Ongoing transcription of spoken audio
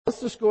let's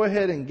just go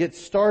ahead and get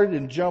started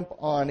and jump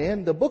on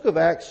in. The book of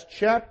Acts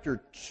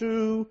chapter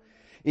 2.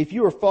 If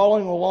you are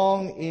following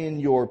along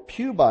in your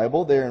pew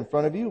Bible there in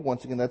front of you,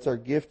 once again, that's our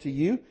gift to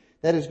you.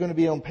 That is going to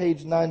be on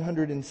page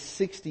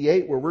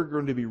 968 where we're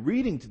going to be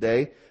reading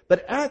today.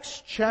 But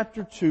Acts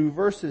chapter 2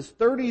 verses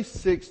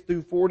 36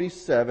 through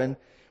 47,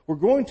 we're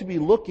going to be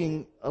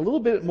looking a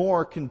little bit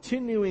more,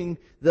 continuing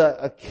the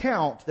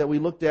account that we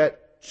looked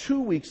at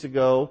 2 weeks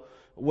ago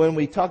when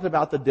we talked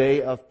about the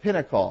day of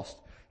Pentecost.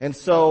 And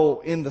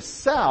so in the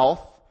South,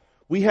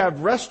 we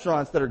have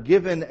restaurants that are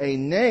given a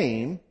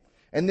name,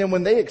 and then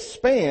when they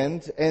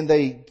expand and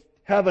they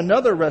have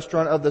another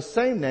restaurant of the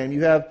same name,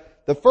 you have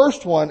the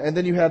first one and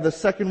then you have the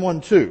second one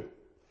too.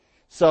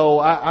 So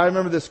I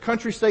remember this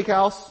Country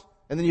Steakhouse,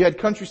 and then you had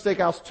Country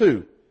Steakhouse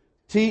 2.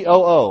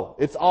 T-O-O.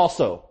 It's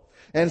also.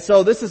 And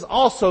so this is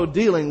also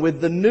dealing with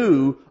the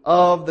new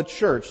of the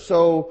church.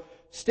 So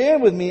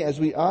stand with me as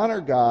we honor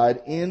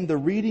God in the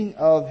reading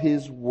of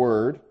His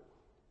Word.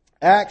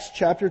 Acts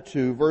chapter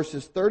 2,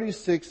 verses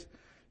 36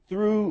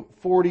 through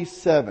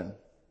 47.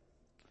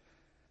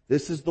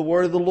 This is the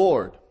word of the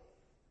Lord. It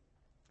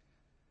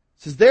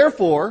says,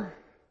 "Therefore,"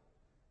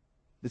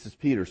 this is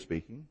Peter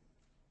speaking,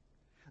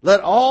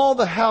 "let all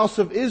the house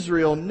of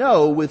Israel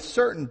know with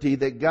certainty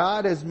that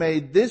God has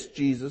made this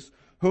Jesus,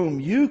 whom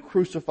you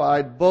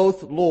crucified,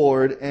 both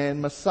Lord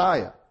and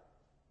Messiah."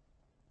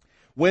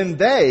 When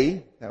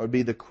they, that would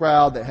be the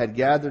crowd that had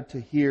gathered to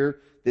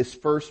hear this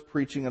first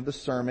preaching of the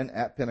sermon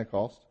at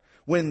Pentecost,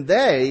 when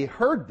they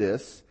heard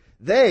this,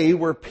 they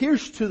were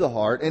pierced to the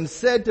heart and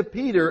said to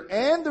Peter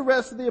and the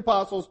rest of the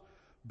apostles,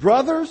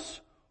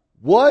 "Brothers,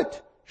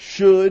 what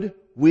should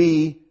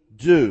we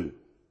do?"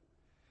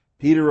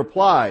 Peter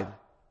replied,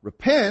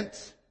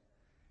 "Repent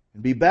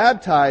and be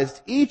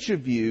baptized, each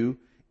of you,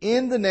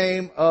 in the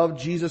name of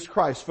Jesus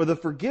Christ for the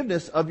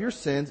forgiveness of your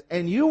sins,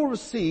 and you will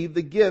receive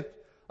the gift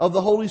of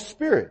the Holy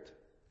Spirit.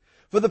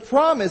 For the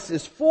promise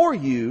is for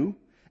you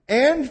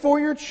and for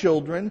your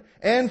children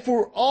and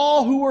for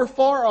all who are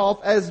far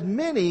off, as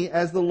many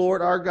as the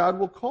Lord our God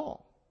will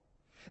call."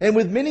 And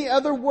with many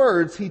other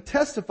words he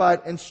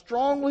testified and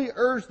strongly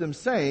urged them,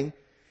 saying,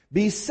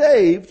 "Be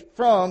saved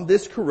from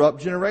this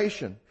corrupt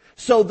generation."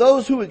 So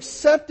those who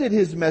accepted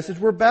his message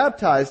were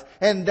baptized,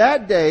 and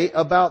that day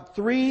about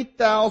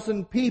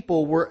 3,000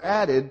 people were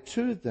added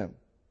to them.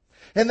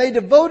 And they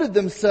devoted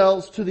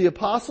themselves to the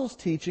apostles'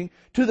 teaching,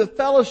 to the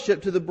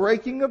fellowship, to the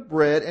breaking of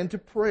bread, and to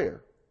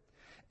prayer.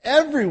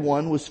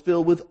 Everyone was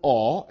filled with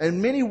awe,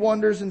 and many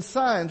wonders and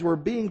signs were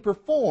being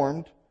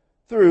performed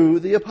through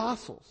the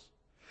apostles.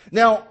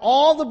 Now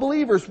all the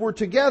believers were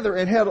together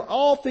and had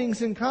all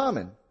things in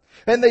common.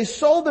 And they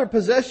sold their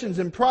possessions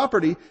and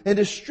property and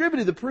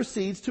distributed the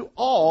proceeds to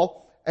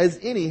all as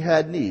any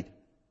had need.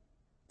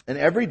 And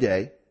every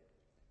day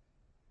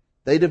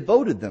they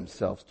devoted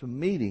themselves to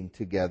meeting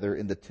together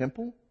in the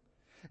temple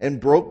and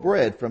broke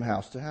bread from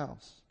house to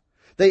house.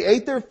 They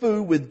ate their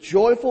food with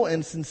joyful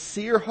and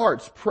sincere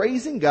hearts,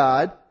 praising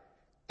God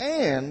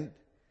and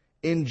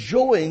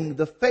enjoying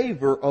the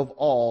favor of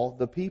all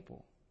the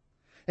people.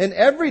 And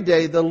every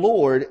day the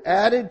Lord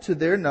added to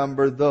their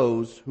number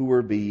those who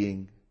were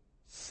being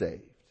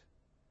saved.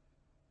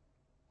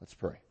 Let's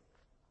pray.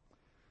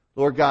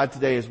 Lord God,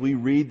 today as we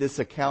read this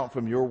account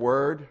from your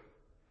word,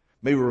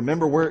 may we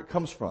remember where it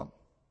comes from.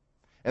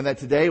 And that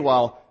today,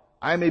 while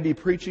I may be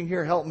preaching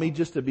here, help me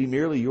just to be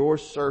merely your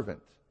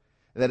servant.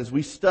 And that as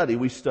we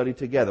study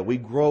together. We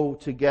grow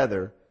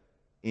together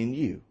in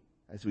you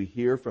as we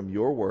hear from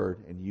your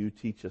word and you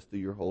teach us through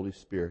your Holy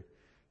Spirit.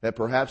 That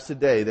perhaps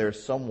today there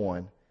is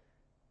someone,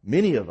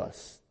 many of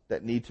us,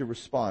 that need to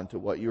respond to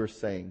what you are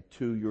saying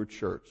to your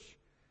church.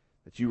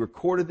 That you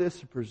recorded this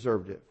and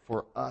preserved it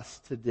for us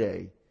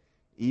today,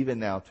 even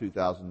now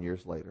 2,000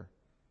 years later.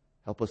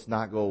 Help us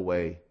not go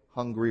away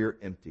hungry or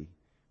empty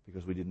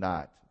because we did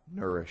not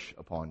nourish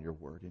upon your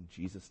word. In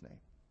Jesus' name,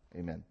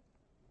 amen.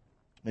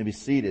 You may be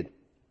seated.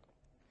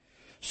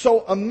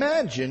 So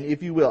imagine,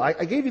 if you will, I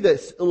gave you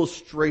this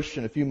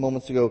illustration a few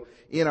moments ago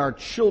in our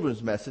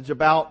children's message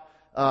about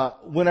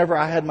whenever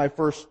I had my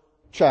first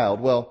child.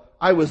 Well,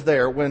 I was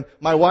there when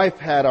my wife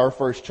had our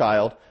first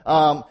child.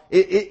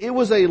 It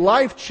was a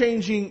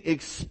life-changing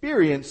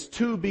experience,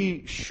 to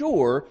be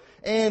sure.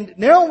 And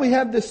now we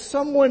have this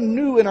someone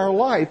new in our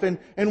life.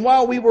 And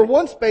while we were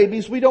once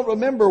babies, we don't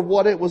remember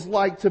what it was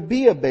like to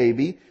be a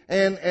baby.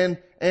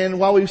 And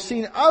while we've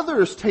seen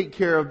others take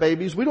care of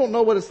babies, we don't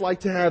know what it's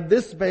like to have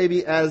this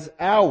baby as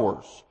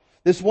ours.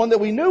 This one that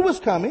we knew was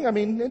coming. I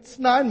mean, it's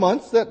 9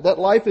 months that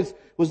life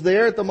was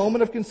there at the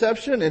moment of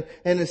conception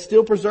and is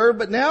still preserved.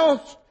 But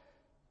now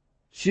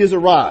she has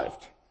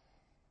arrived.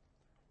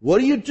 What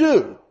do you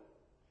do?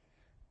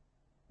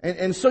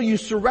 And so you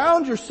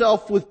surround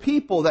yourself with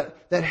people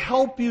that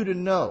help you to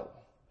know.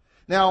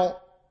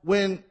 Now,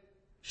 when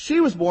she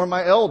was born,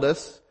 my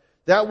eldest,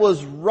 that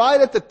was right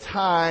at the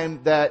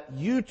time that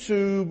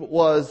YouTube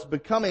was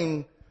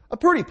becoming a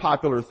pretty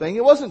popular thing.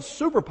 It wasn't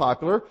super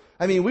popular.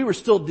 I mean, we were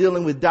still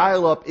dealing with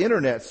dial-up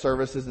internet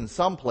services in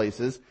some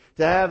places.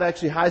 To have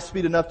actually high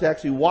speed enough to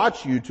actually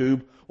watch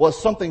YouTube was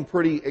something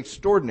pretty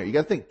extraordinary. You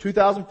gotta think,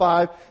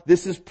 2005,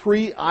 this is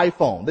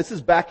pre-iPhone. This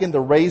is back in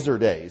the Razr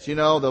days, the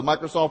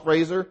Microsoft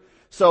Razr.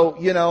 So,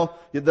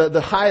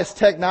 the highest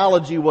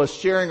technology was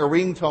sharing a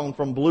ringtone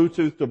from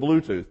Bluetooth to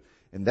Bluetooth.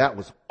 And that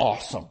was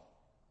awesome.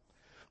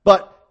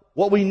 But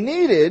what we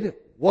needed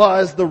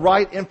was the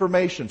right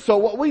information. So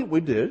what we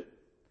did,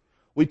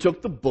 we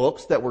took the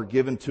books that were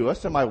given to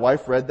us, and my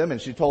wife read them, and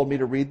she told me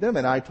to read them,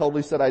 and I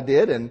totally said I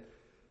did, and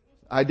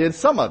I did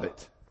some of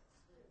it.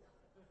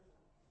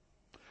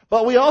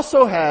 But we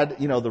also had,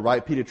 the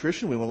right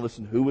pediatrician. We want to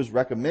listen to who was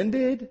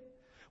recommended.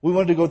 We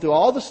wanted to go through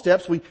all the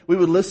steps. We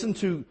would listen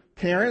to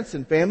parents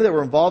and family that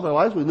were involved in our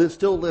lives. We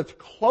still lived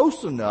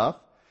close enough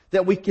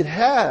that we could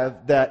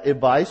have that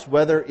advice,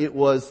 whether it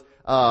was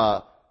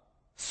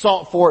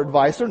sought for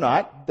advice or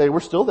not. They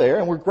were still there,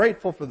 and we're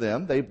grateful for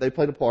them. They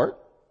played a part.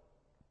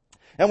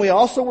 And we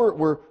also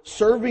were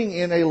serving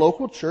in a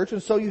local church,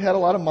 and so you had a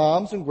lot of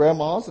moms and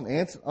grandmas and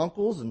aunts and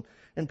uncles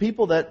and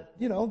people that,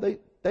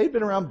 they'd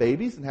been around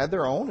babies and had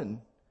their own, and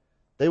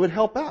they would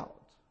help out.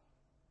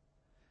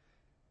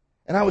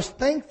 And I was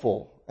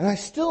thankful, and I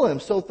still am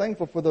so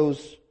thankful for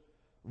those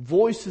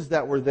voices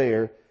that were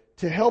there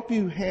to help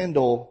you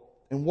handle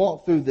and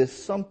walk through this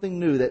something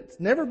new that's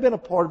never been a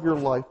part of your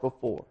life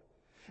before.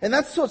 And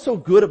that's what's so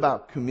good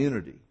about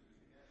community.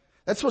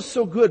 That's what's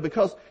so good,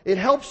 because it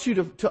helps you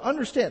to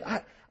understand.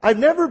 I've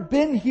never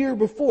been here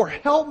before.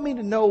 Help me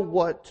to know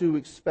what to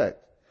expect.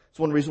 It's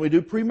one reason we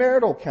do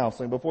premarital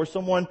counseling before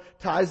someone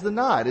ties the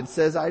knot and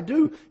says, I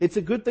do. It's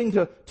a good thing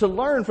to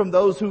learn from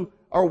those who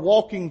are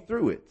walking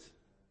through it.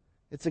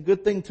 It's a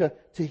good thing to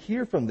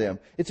hear from them.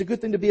 It's a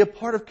good thing to be a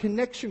part of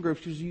connection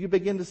groups, because you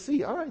begin to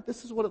see, all right,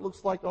 this is what it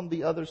looks like on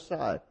the other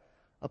side,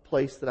 a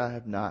place that I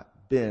have not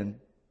been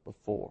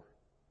before.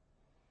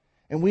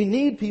 And we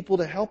need people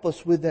to help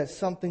us with that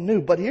something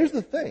new. But here's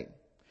the thing,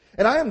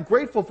 and I am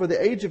grateful for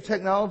the age of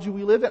technology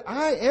we live in.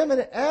 I am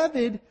an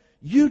avid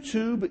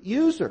YouTube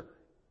user.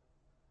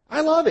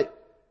 I love it.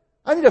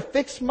 I need to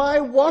fix my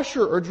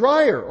washer or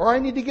dryer, or I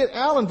need to get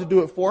Alan to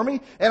do it for me,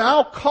 and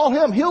I'll call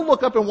him. He'll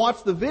look up and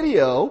watch the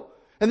video,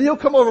 and then he'll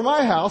come over to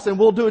my house and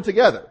we'll do it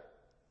together.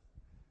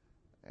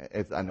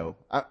 I know.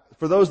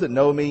 For those that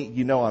know me,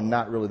 I'm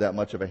not really that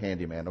much of a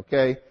handyman,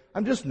 okay?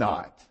 I'm just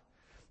not.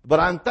 But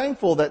I'm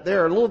thankful that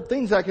there are little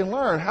things I can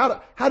learn,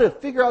 how to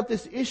figure out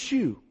this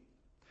issue.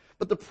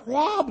 But the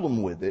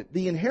problem with it,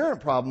 the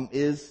inherent problem,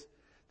 is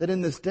that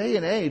in this day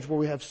and age where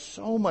we have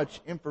so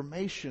much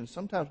information,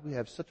 sometimes we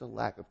have such a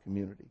lack of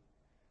community.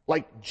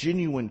 Like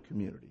genuine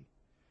community.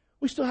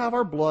 We still have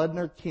our blood and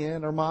our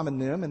kin, our mom and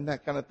them and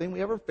that kind of thing. We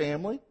have our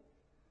family.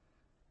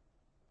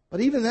 But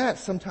even that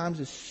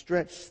sometimes is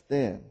stretched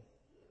thin.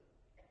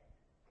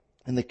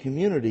 And the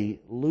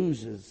community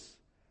loses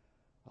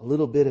a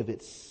little bit of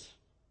its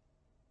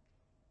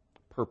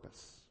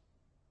purpose.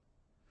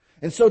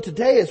 And so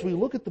today, as we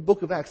look at the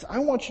book of Acts, I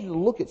want you to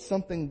look at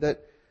something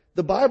that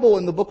the Bible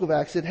in the book of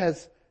Acts, it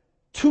has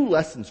two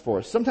lessons for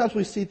us. Sometimes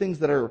we see things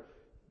that are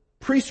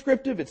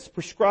prescriptive, it's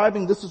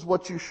prescribing this is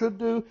what you should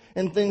do,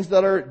 and things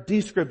that are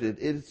descriptive,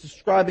 it's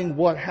describing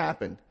what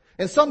happened.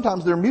 And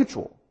sometimes they're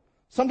mutual.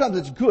 Sometimes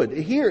it's good.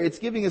 Here it's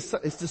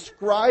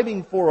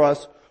describing for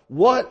us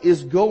what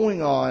is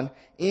going on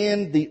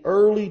in the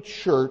early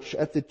church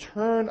at the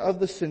turn of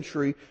the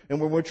century. And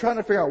when we're trying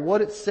to figure out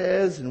what it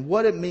says and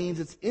what it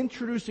means, it's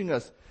introducing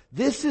us.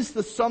 This is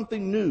the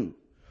something new.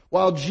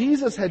 While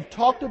Jesus had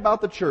talked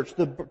about the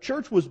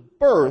church was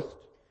birthed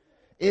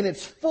in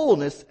its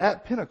fullness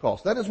at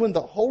Pentecost. That is when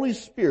the Holy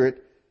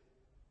Spirit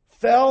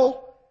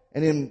fell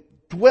and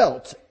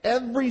indwelt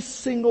every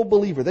single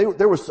believer.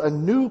 There was a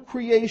new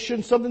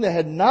creation, something that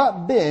had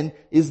not been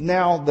is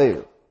now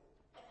there.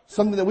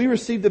 Something that we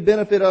received the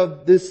benefit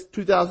of this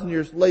 2,000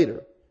 years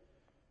later.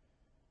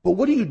 But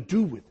what do you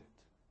do with it?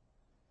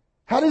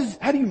 How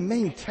do you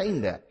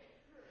maintain that?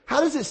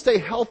 How does it stay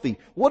healthy?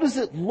 What does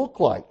it look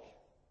like?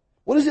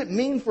 What does it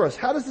mean for us?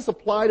 How does this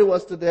apply to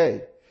us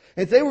today?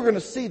 And today we're going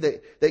to see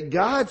that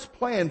God's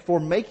plan for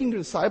making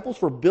disciples,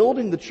 for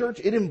building the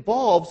church, it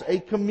involves a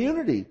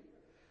community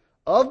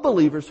of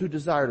believers who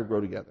desire to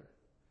grow together.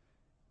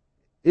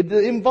 It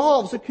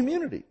involves a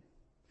community.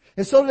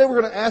 And so today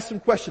we're going to ask some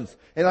questions.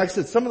 And like I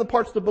said, some of the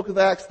parts of the book of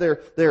Acts,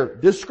 they're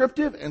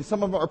descriptive and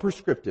some of them are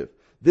prescriptive.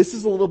 This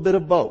is a little bit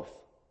of both.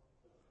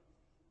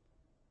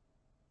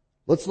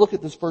 Let's look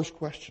at this first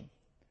question.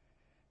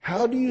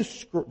 How do you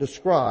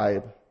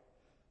describe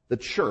the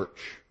church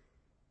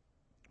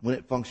when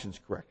it functions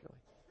correctly?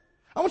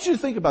 I want you to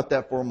think about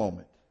that for a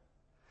moment.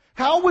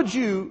 How would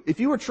you, if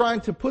you were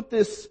trying to put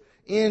this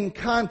in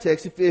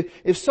context,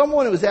 if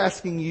someone was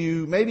asking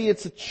you, maybe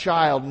it's a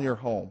child in your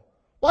home,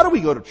 why do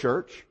we go to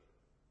church?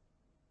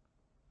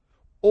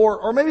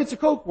 Or maybe it's a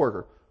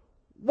coworker.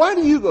 Why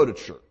do you go to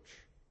church?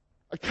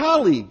 A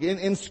colleague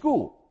in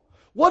school.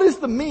 What is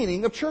the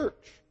meaning of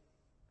church?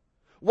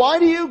 Why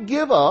do you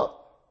give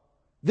up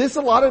this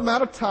allotted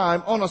amount of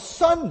time on a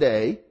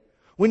Sunday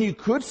when you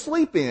could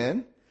sleep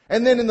in,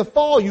 and then in the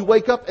fall you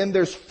wake up and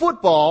there's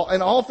football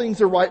and all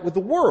things are right with the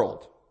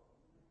world?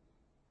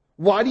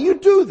 Why do you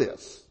do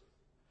this?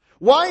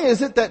 Why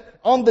is it that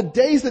on the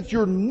days that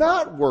you're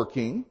not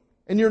working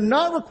and you're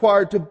not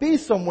required to be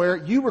somewhere,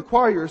 you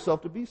require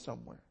yourself to be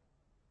somewhere?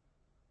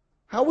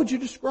 How would you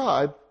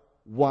describe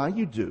why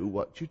you do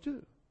what you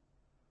do?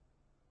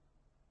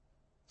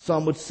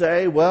 Some would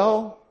say,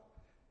 well,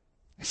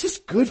 it's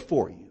just good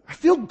for you. I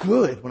feel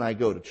good when I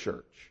go to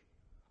church.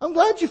 I'm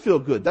glad you feel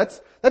good. That's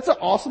an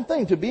awesome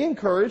thing. To be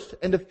encouraged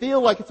and to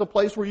feel like it's a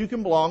place where you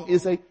can belong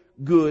is a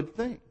good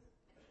thing.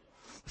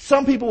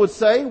 Some people would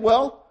say,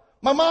 well,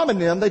 my mom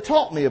and them, they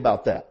taught me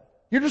about that.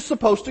 You're just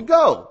supposed to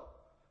go.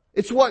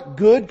 It's what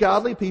good,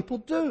 godly people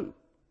do.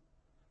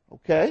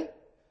 Okay?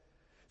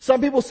 Some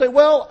people say,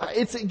 well,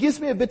 it gives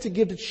me a bit to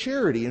give to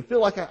charity and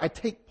feel like I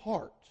take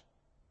part.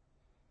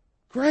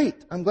 Great.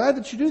 I'm glad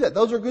that you do that.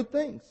 Those are good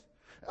things.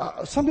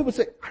 Some people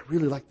say, I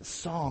really like the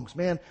songs,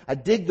 man. I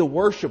dig the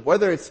worship,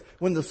 whether it's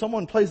when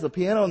someone plays the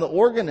piano and the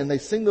organ and they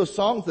sing those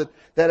songs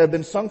that have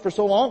been sung for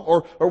so long,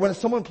 or when it's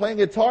someone playing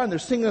guitar and they're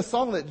singing a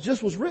song that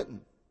just was written.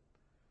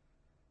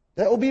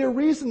 That will be a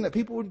reason that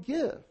people would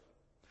give.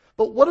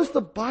 But what does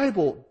the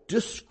Bible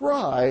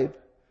describe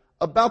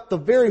about the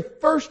very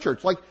first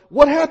church? Like,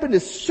 what happened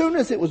as soon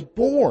as it was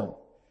born?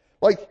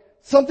 Like,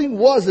 something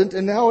wasn't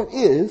and now it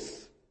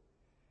is.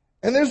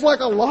 And there's like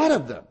a lot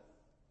of them.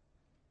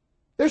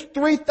 There's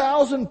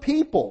 3,000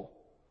 people.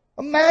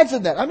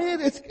 Imagine that. I mean,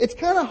 it's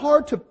kind of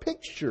hard to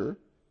picture.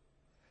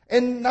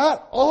 And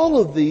not all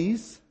of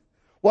these,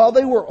 while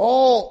they were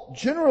all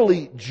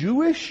generally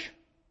Jewish,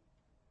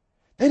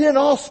 they didn't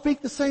all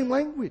speak the same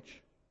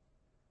language.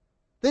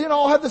 They didn't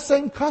all have the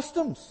same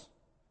customs.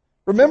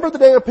 Remember the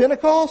day of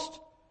Pentecost?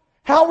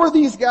 How were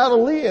these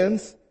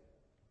Galileans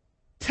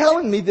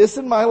telling me this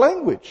in my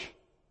language?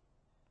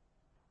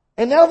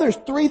 And now there's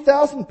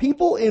 3,000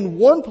 people in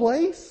one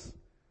place?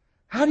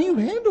 How do you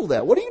handle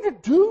that? What are you to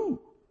do?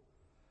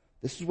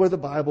 This is where the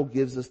Bible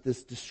gives us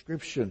this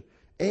description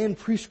and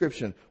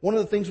prescription. One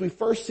of the things we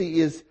first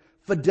see is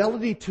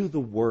fidelity to the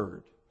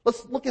Word.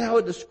 Let's look at how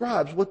it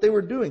describes what they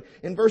were doing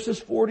in verses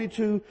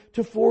 42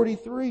 to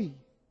 43.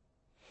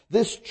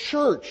 This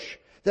church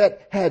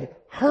that had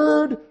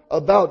heard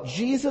about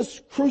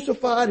Jesus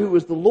crucified, who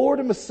was the Lord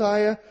and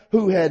Messiah,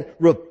 who had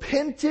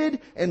repented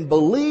and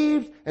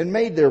believed and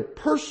made their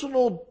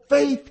personal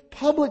faith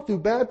public through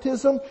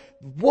baptism,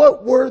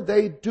 what were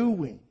they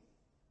doing?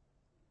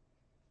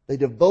 They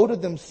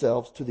devoted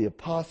themselves to the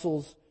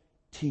apostles'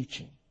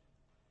 teaching.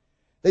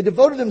 They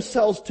devoted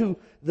themselves to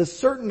the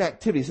certain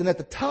activities. And at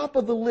the top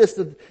of the list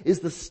is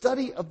the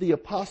study of the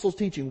apostles'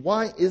 teaching.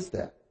 Why is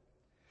that?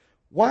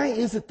 Why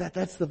is it that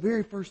that's the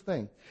very first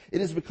thing?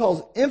 It is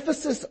because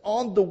emphasis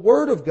on the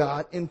Word of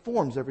God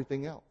informs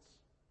everything else.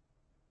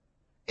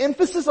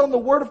 Emphasis on the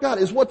Word of God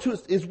is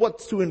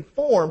what's to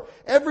inform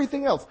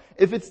everything else.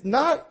 If it's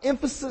not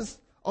emphasis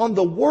on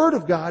the Word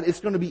of God, it's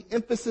going to be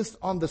emphasis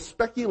on the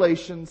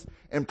speculations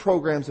and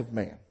programs of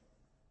man.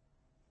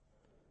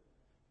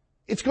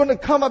 It's going to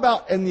come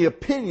about in the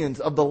opinions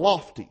of the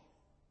lofty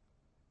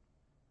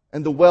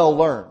and the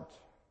well-learned.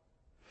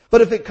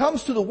 But if it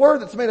comes to the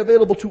Word that's made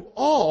available to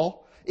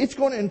all, it's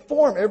going to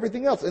inform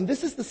everything else. And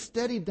this is the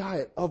steady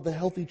diet of the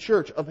healthy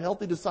church, of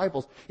healthy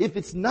disciples. If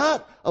it's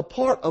not a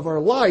part of our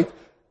life,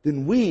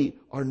 then we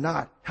are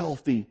not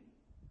healthy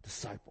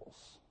disciples.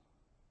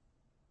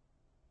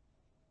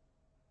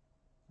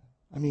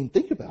 I mean,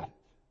 think about it.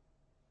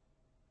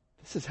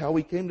 This is how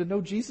we came to know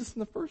Jesus in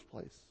the first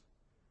place.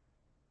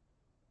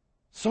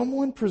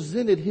 Someone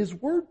presented His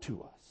Word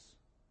to us.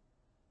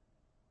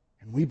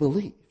 And we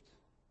believed.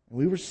 And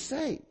we were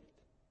saved.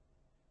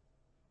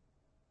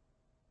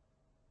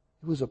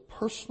 It was a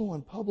personal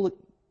and public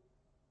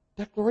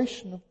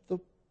declaration of the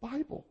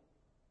Bible.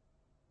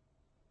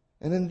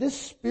 And in this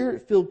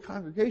Spirit-filled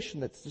congregation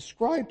that's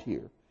described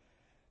here,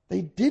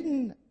 they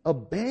didn't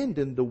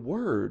abandon the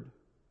Word,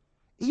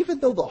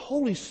 even though the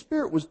Holy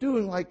Spirit was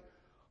doing like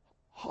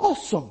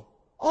awesome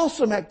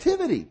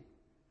activity.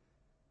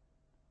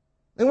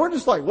 And we're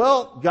just like,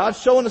 well,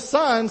 God's showing us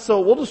signs, so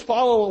we'll just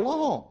follow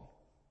along.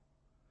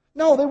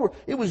 No,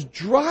 it was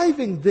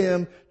driving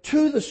them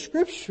to the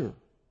Scripture.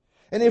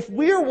 And if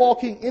we are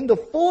walking in the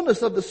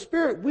fullness of the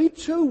Spirit, we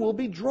too will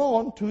be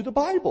drawn to the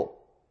Bible.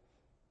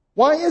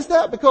 Why is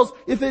that? Because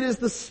if it is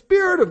the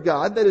Spirit of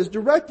God that is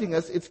directing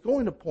us, it's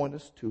going to point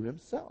us to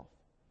Himself.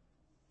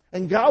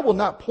 And God will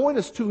not point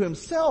us to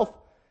Himself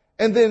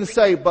and then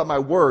say, but my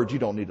word you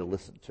don't need to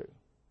listen to.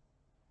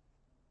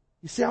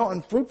 You see how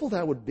unfruitful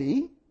that would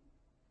be?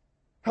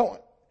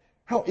 How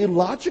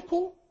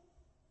illogical?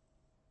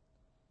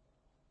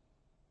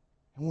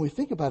 And when we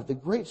think about it, the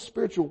great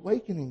spiritual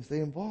awakenings, they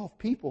involve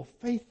people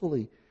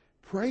faithfully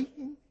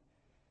praying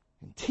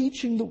and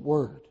teaching the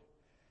Word.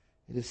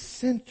 It is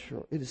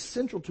central. It is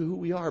central to who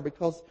we are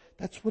because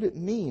that's what it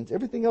means.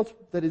 Everything else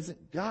that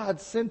isn't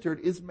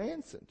God-centered is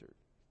man-centered.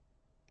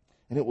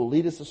 And it will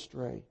lead us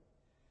astray.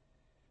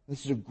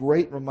 This is a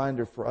great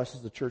reminder for us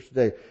as the church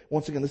today.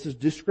 Once again, this is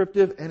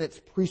descriptive and it's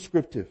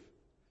prescriptive.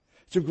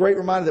 It's a great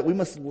reminder that we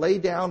must lay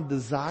down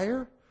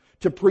desire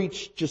to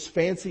preach just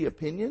fancy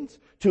opinions,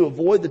 to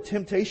avoid the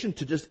temptation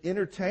to just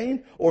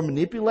entertain or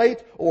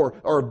manipulate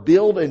or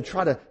build and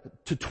try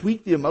to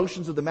tweak the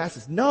emotions of the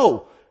masses.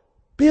 No.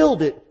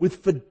 Build it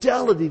with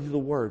fidelity to the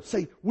Word.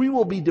 Say, we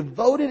will be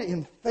devoted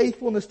in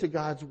faithfulness to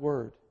God's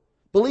Word.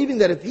 Believing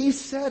that if He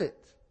said it,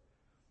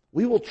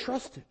 we will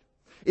trust it.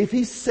 If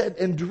He said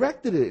and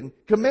directed it and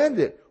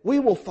commanded it, we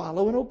will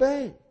follow and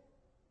obey.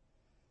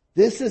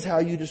 This is how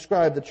you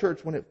describe the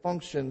church when it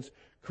functions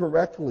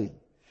correctly.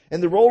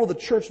 And the role of the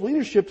church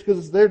leadership,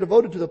 because they're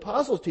devoted to the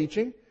apostles'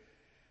 teaching,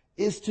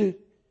 is to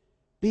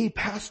be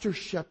pastor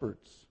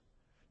shepherds,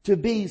 to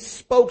be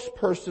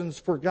spokespersons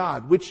for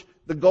God, which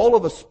the goal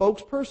of a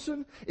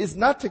spokesperson is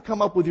not to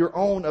come up with your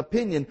own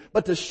opinion,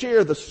 but to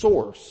share the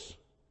source.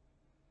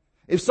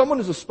 If someone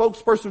is a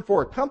spokesperson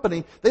for a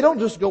company, they don't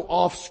just go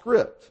off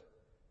script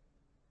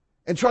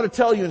and try to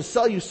tell you and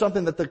sell you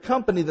something that the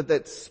company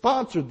that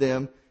sponsored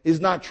them is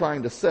not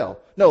trying to sell.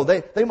 No,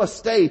 they must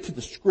stay to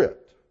the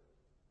script.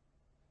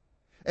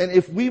 And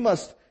if we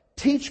must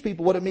teach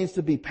people what it means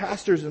to be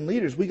pastors and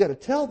leaders, we got to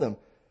tell them,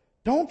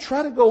 don't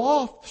try to go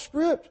off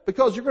script,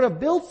 because you're going to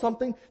build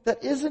something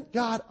that isn't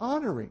God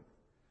honoring.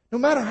 No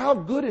matter how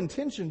good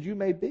intentioned you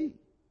may be.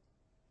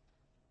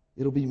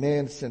 It'll be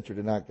man-centered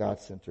and not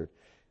God-centered.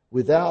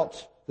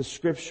 Without the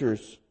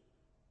Scriptures,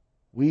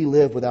 we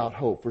live without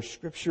hope. For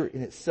Scripture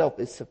in itself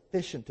is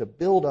sufficient to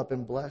build up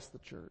and bless the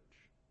church.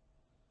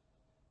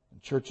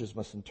 And churches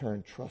must in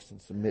turn trust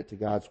and submit to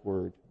God's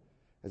Word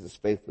as it's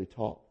faithfully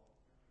taught.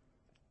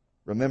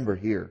 Remember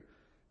here,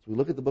 as we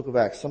look at the book of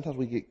Acts, sometimes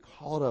we get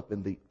caught up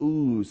in the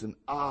oohs and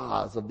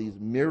ahs of these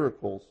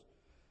miracles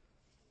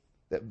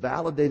that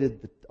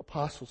validated the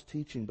apostles'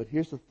 teaching. But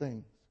here's the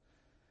thing.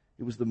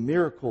 It was the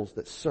miracles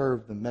that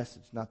served the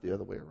message, not the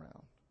other way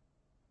around.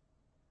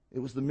 It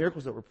was the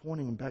miracles that were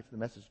pointing them back to the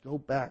message. Go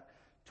back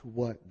to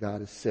what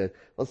God has said.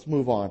 Let's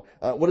move on.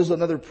 What is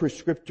another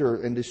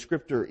prescriptor and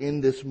descriptor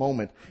in this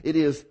moment? It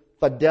is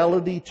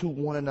fidelity to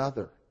one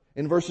another.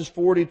 In verses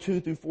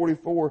 42 through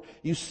 44,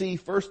 you see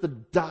first the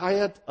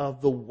diet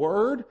of the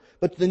Word,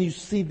 but then you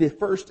see the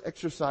first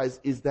exercise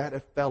is that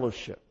of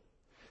fellowship.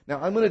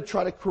 Now, I'm going to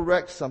try to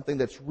correct something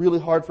that's really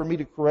hard for me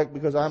to correct,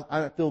 because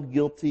I feel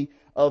guilty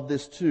of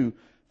this too.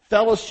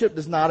 Fellowship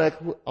does not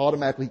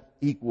automatically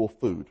equal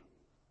food.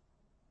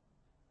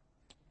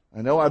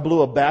 I know I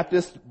blew a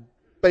Baptist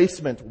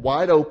basement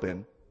wide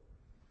open.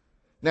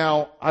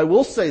 Now, I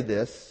will say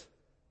this.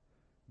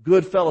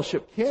 Good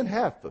fellowship can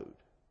have food.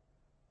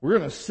 We're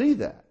going to see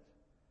that.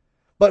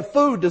 But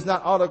food does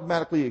not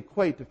automatically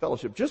equate to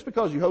fellowship. Just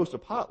because you host a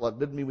potluck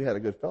didn't mean we had a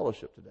good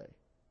fellowship today.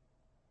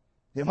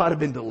 It might have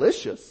been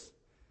delicious.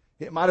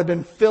 It might have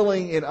been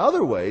filling in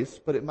other ways,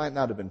 but it might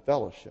not have been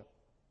fellowship.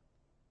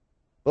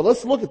 But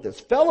let's look at this.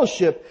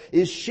 Fellowship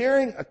is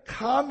sharing a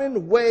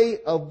common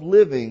way of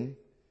living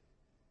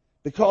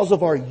because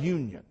of our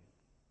union.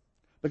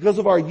 Because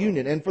of our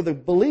union. And for the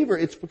believer,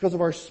 it's because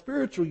of our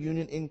spiritual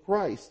union in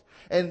Christ.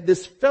 And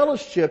this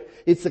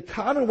fellowship, it's a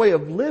common way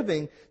of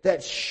living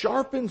that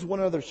sharpens one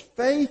another's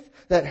faith,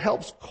 that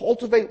helps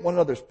cultivate one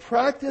another's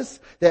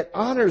practice, that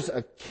honors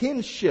a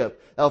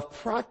kinship of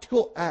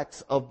practical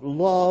acts of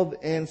love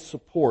and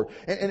support.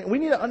 And we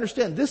need to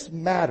understand this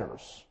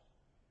matters.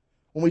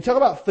 When we talk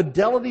about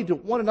fidelity to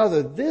one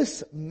another,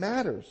 this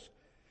matters.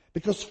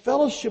 Because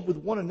fellowship with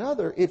one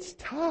another, it's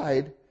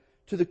tied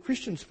to the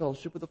Christian's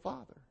fellowship with the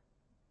Father.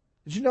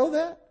 Did you know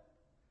that?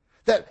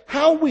 That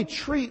how we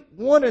treat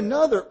one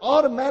another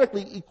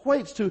automatically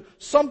equates to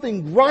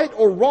something right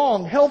or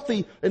wrong,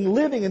 healthy and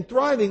living and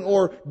thriving,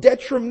 or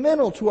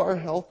detrimental to our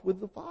health with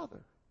the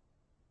Father.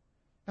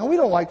 Now, we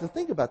don't like to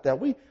think about that.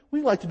 We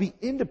like to be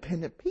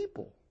independent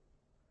people.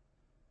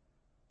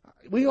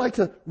 We like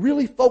to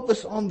really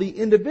focus on the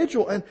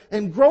individual.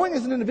 And growing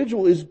as an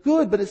individual is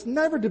good, but it's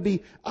never to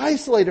be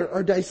isolated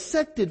or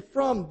dissected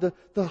from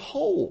the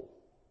whole.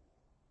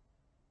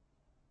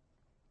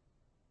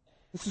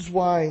 This is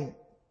why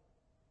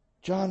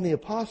John the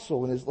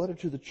Apostle in his letter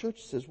to the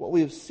church says, what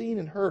we have seen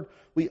and heard,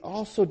 we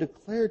also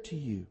declare to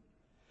you,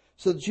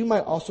 so that you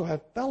might also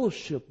have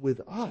fellowship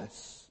with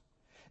us.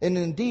 And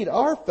indeed,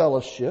 our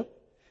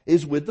fellowship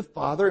is with the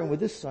Father and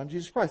with His Son,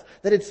 Jesus Christ.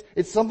 That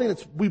it's something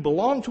that's, we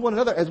belong to one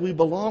another as we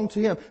belong to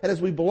Him. And as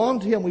we belong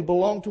to Him, we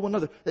belong to one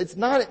another. It's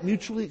not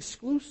mutually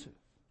exclusive.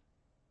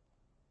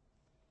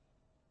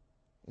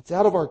 It's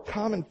out of our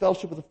common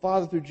fellowship with the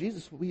Father through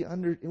Jesus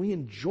we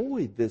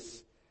enjoy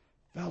this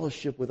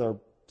fellowship with our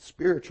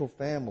spiritual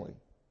family.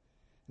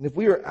 And if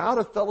we are out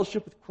of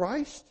fellowship with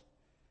Christ,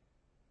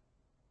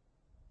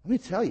 let me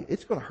tell you,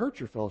 it's going to hurt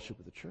your fellowship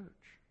with the church.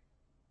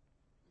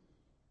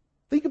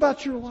 Think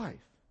about your life.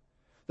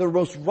 The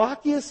most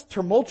rockiest,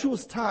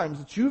 tumultuous times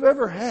that you've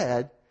ever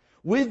had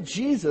with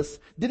Jesus,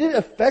 did it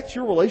affect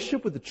your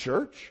relationship with the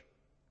church?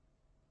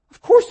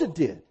 Of course it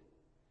did.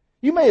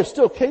 You may have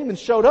still came and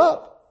showed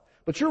up,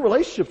 but your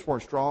relationships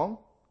weren't strong.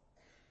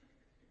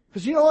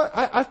 Because you know what?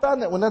 I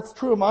found that when that's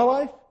true in my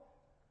life,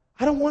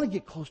 I don't want to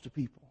get close to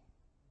people.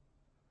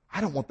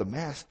 I don't want the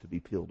mask to be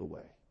peeled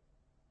away.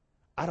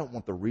 I don't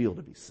want the real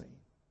to be seen.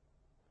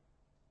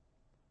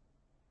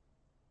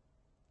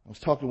 I was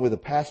talking with a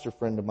pastor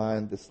friend of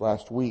mine this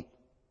last week.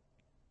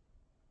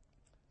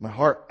 My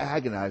heart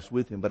agonized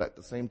with him, but at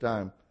the same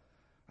time,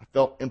 I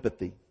felt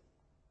empathy.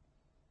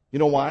 You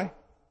know why?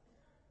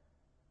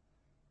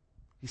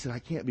 He said, I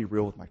can't be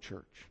real with my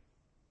church.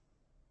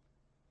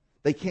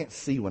 They can't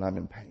see when I'm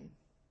in pain.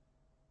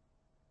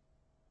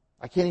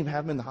 I can't even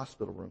have them in the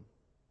hospital room.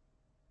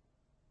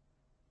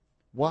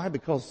 Why?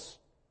 Because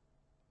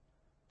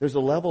there's a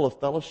level of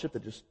fellowship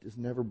that just is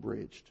never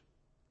bridged.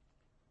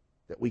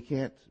 That we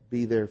can't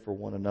be there for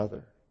one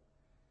another.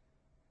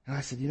 And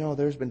I said,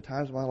 there's been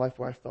times in my life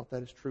where I felt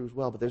that is true as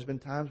well. But there's been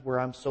times where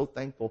I'm so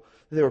thankful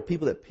that there were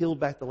people that peeled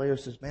back the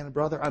layers and says, man,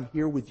 brother, I'm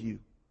here with you.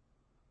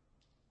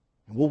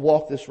 And we'll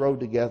walk this road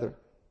together.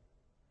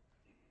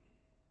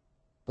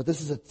 But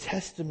this is a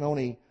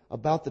testimony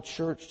about the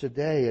church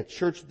today, a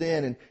church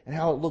then, and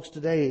how it looks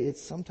today.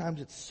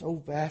 Sometimes it's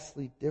so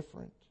vastly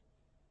different.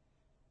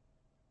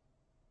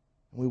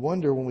 And we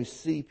wonder when we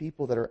see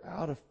people that are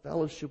out of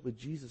fellowship with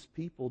Jesus'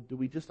 people, do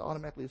we just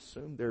automatically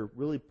assume they're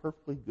really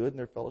perfectly good in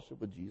their fellowship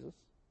with Jesus?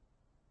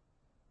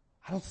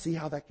 I don't see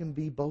how that can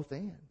be both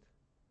and.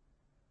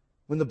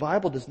 When the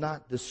Bible does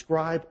not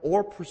describe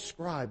or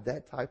prescribe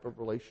that type of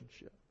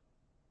relationship.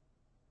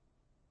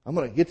 I'm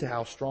going to get to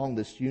how strong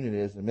this union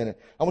is in a minute.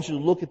 I want you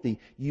to look at the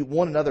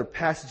one another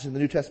passage in the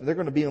New Testament. They're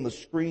going to be on the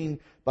screen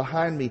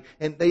behind me,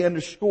 and they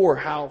underscore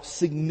how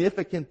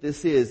significant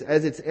this is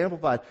as it's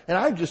amplified. And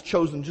I've just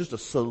chosen just a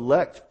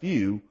select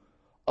few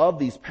of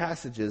these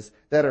passages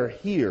that are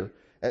here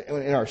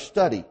in our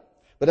study.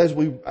 But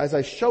as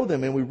I show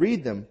them and we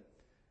read them,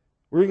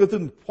 we're going to go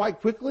through them quite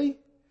quickly,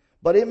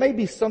 but it may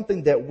be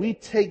something that we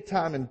take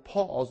time and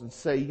pause and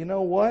say, you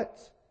know what?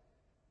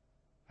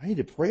 I need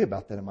to pray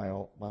about that in my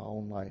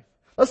own life.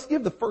 Let's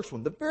give the first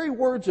one, the very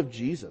words of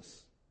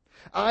Jesus.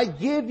 I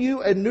give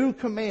you a new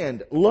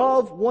command.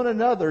 Love one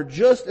another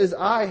just as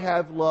I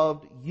have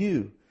loved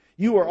you.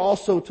 You are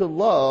also to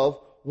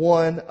love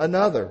one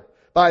another.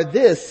 By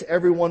this,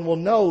 everyone will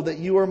know that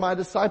you are my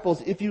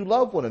disciples if you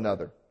love one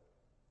another.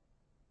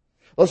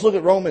 Let's look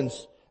at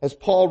Romans as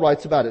Paul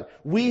writes about it.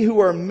 We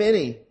who are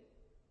many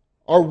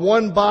are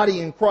one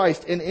body in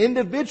Christ and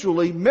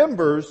individually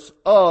members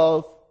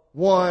of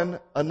one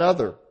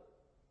another.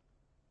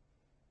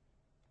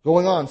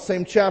 Going on,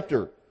 same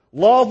chapter.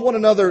 Love one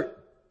another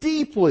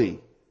deeply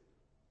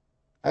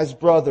as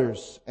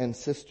brothers and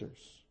sisters.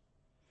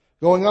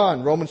 Going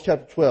on, Romans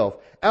chapter 12.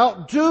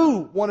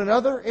 Outdo one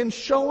another in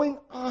showing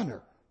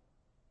honor.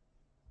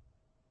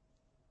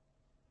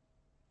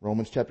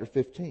 Romans chapter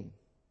 15.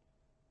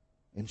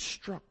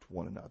 Instruct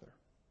one another.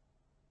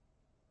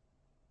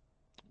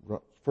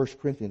 1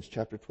 Corinthians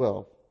chapter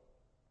 12.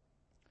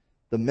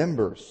 The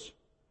members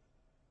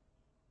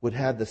would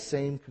have the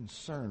same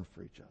concern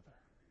for each other.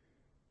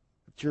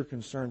 That your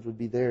concerns would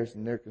be theirs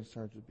and their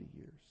concerns would be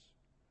yours.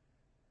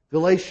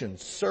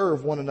 Galatians,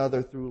 serve one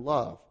another through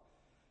love.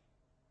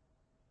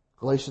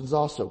 Galatians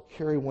also,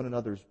 carry one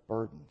another's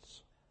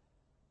burdens.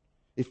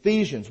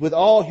 Ephesians, with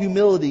all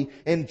humility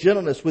and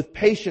gentleness, with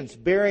patience,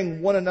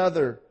 bearing one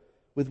another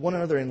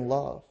in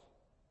love.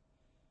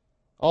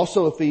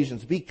 Also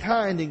Ephesians, be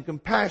kind and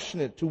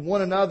compassionate to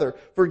one another,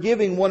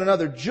 forgiving one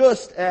another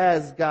just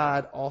as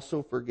God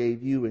also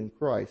forgave you in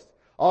Christ.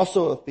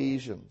 Also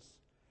Ephesians,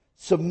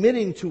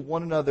 submitting to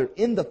one another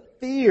in the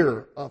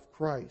fear of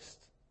Christ.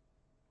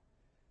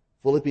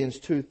 Philippians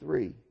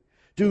 2:3,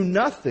 do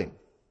nothing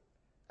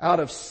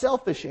out of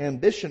selfish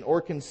ambition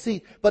or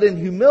conceit, but in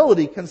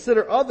humility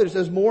consider others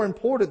as more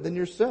important than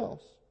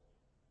yourselves.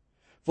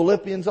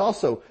 Philippians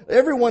also,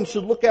 everyone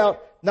should look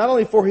out not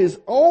only for his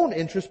own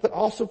interest, but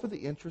also for the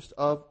interest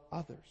of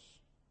others.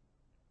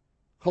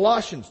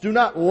 Colossians, do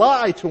not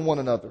lie to one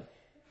another.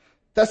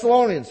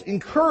 Thessalonians,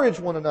 encourage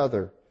one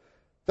another.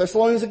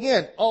 Thessalonians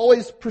again,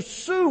 always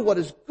pursue what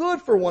is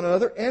good for one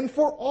another and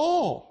for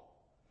all.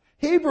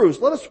 Hebrews,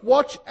 let us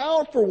watch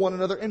out for one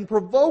another and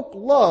provoke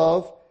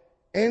love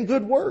and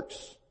good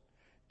works.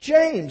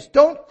 James,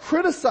 don't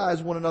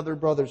criticize one another,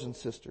 brothers and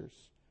sisters.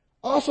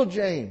 Also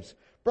James,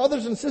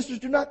 brothers and sisters,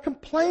 do not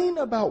complain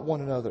about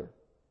one another.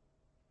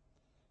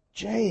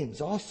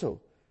 James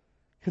also,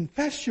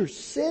 confess your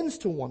sins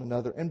to one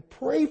another and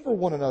pray for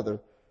one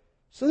another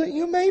so that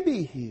you may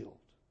be healed.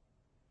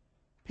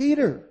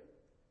 Peter,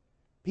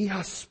 be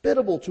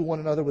hospitable to one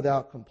another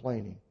without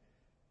complaining.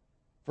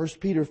 1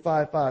 Peter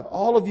 5:5,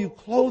 all of you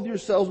clothe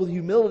yourselves with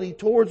humility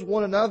towards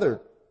one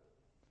another.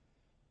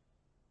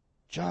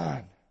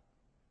 John,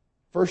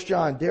 1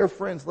 John, dear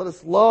friends, let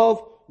us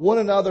love one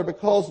another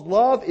because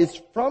love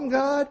is from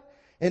God,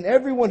 and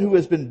everyone who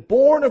has been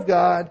born of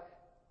God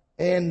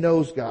and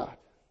knows God.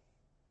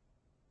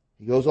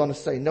 He goes on to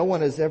say, no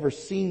one has ever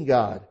seen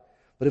God,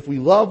 but if we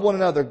love one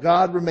another,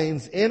 God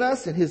remains in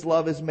us and His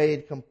love is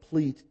made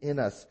complete in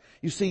us.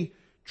 You see,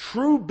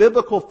 true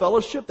biblical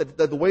fellowship, that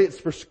the way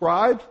it's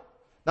prescribed,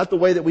 not the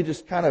way that we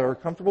just kind of are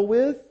comfortable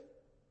with,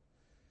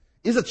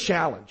 is a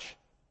challenge.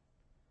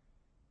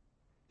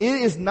 It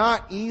is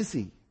not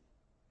easy.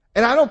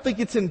 And I don't think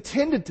it's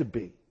intended to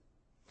be.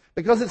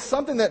 Because it's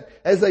something that,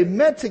 as they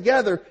met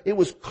together, it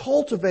was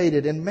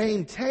cultivated and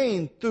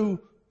maintained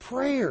through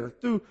prayer,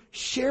 through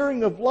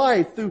sharing of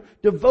life, through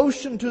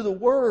devotion to the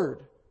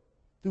Word,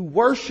 through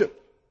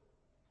worship.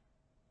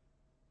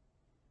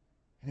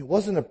 And it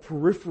wasn't a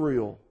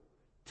peripheral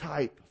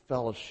type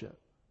fellowship.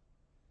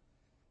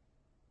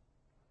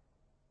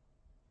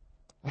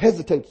 I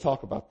hesitate to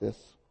talk about this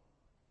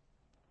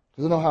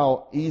because I know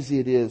how easy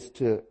it is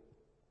to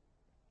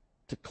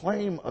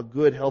claim a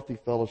good, healthy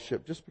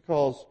fellowship just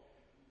because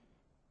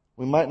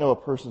we might know a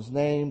person's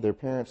name, their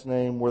parents'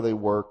 name, where they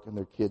work, and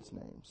their kids'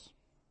 names.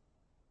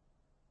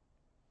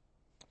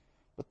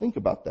 But think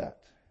about that.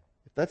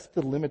 If that's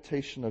the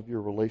limitation of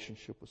your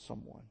relationship with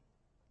someone,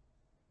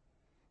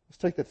 let's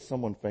take that to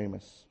someone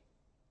famous.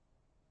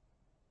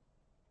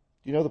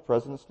 Do you know the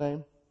president's name?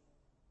 Do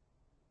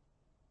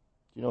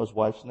you know his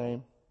wife's name?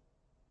 Do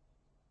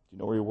you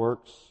know where he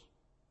works?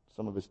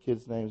 Some of his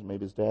kids' names,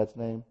 maybe his dad's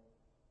name?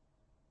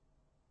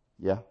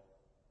 Yeah,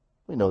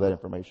 we know that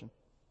information.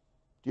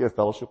 Do you have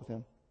fellowship with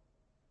him?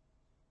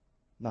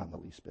 Not in the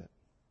least bit.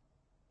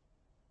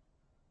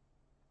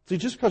 See,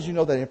 just because you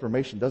know that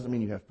information doesn't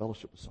mean you have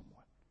fellowship with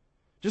someone.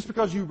 Just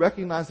because you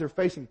recognize their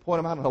face and point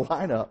them out in a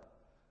lineup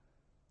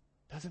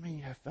doesn't mean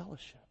you have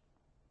fellowship.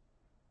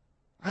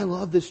 I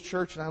love this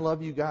church and I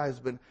love you guys,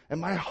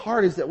 and my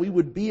heart is that we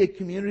would be a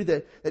community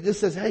that just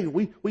says, hey,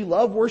 we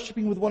love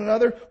worshiping with one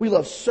another. We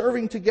love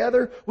serving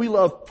together. We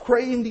love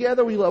praying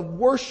together. We love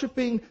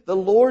worshiping the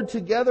Lord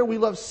together. We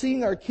love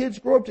seeing our kids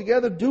grow up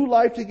together, do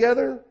life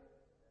together.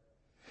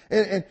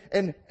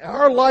 And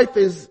our life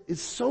is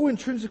so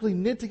intrinsically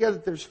knit together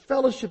that there's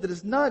fellowship that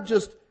is not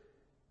just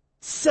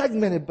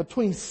segmented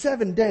between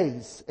 7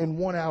 days and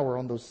 1 hour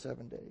on those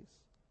 7 days.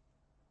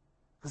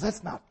 Because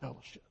that's not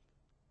fellowship.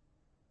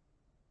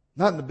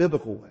 Not in the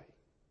biblical way.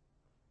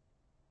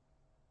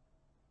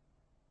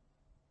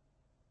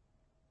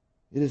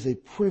 It is a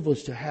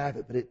privilege to have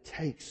it, but it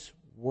takes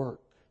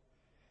work.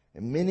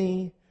 And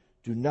many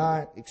do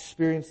not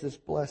experience this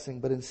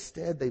blessing, but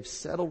instead they've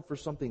settled for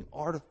something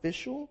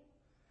artificial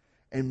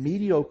and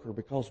mediocre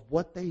because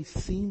what they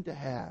seem to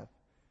have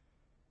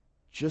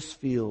just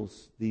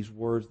feels these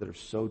words that are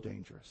so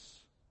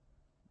dangerous.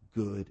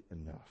 Good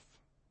enough.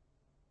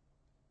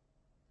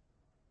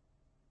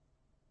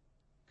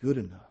 Good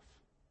enough.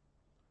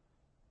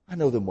 I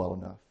know them well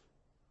enough.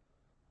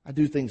 I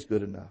do things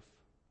good enough.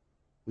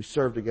 We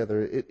serve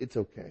together. It's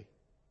okay.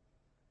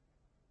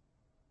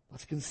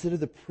 Let's consider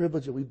the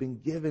privilege that we've been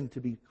given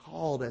to be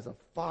called as a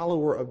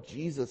follower of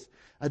Jesus,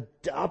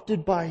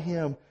 adopted by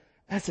Him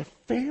as a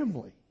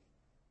family.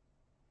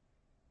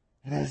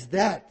 And as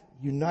that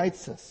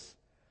unites us,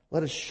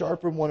 let us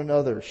sharpen one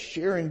another,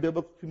 sharing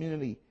biblical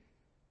community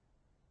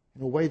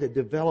in a way that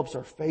develops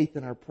our faith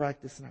and our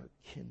practice and our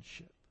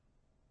kinship.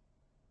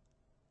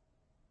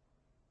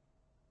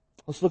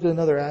 Let's look at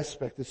another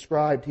aspect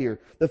described here.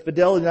 The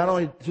fidelity not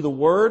only to the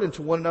Word and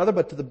to one another,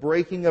 but to the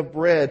breaking of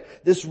bread.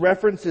 This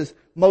reference is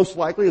most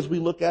likely, as we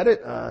look at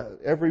it,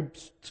 every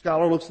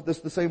scholar looks at this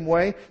the same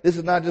way. This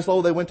is not just,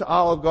 they went to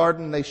Olive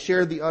Garden and they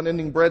shared the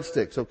unending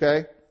breadsticks,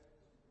 okay?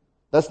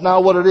 That's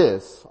not what it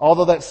is.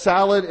 Although that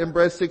salad and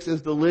breadsticks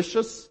is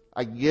delicious,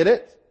 I get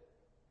it.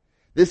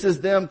 This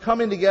is them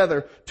coming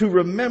together to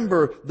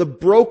remember the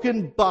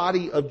broken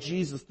body of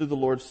Jesus through the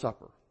Lord's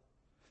Supper.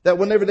 That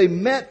whenever they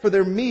met for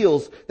their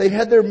meals, they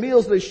had their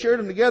meals, they shared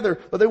them together,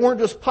 but they weren't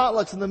just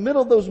potlucks. In the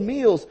middle of those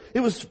meals,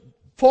 it was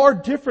far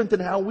different than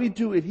how we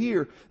do it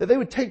here. That they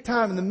would take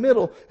time in the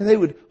middle and they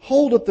would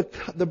hold up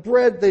the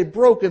bread they'd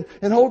broken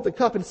and hold up the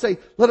cup and say,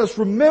 let us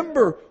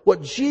remember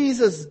what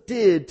Jesus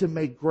did to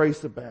make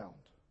grace abound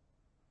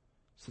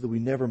so that we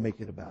never make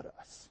it about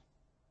us.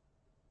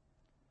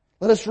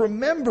 Let us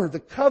remember the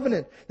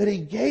covenant that He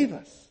gave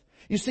us.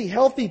 You see,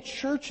 healthy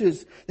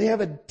churches, they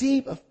have a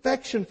deep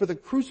affection for the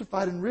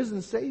crucified and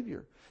risen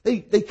Savior.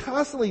 They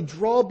constantly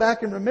draw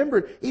back and remember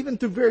it, even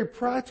through very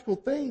practical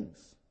things.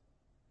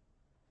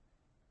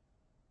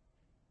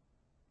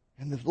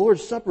 And the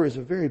Lord's Supper is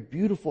a very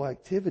beautiful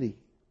activity.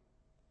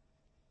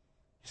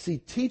 You see,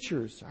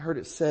 teachers, I heard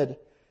it said,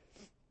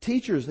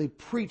 teachers, they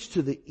preach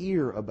to the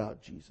ear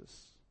about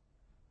Jesus.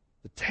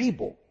 The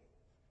table,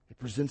 it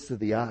presents to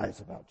the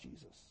eyes about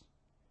Jesus.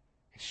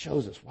 It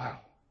shows us, wow.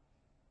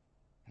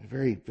 In a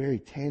very, very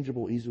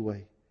tangible, easy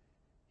way.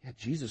 Yeah,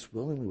 Jesus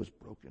willingly was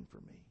broken for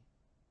me.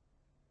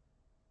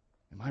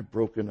 Am I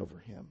broken over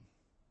Him?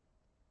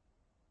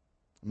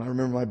 And I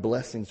remember my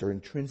blessings are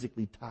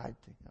intrinsically tied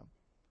to Him.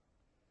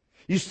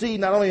 You see,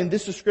 not only in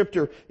this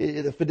descriptor,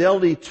 the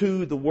fidelity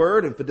to the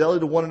Word and fidelity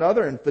to one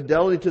another and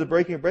fidelity to the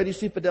breaking of bread, you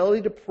see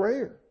fidelity to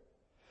prayer.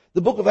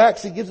 The book of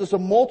Acts, it gives us a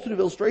multitude of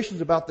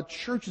illustrations about the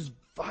church's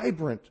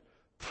vibrant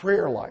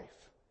prayer life.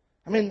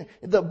 I mean,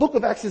 the book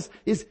of Acts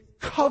is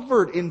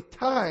covered in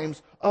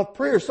times of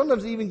prayer.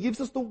 Sometimes it even gives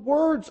us the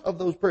words of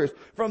those prayers.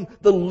 From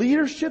the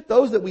leadership,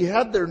 those that we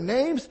have their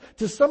names,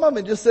 to some of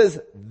them it just says,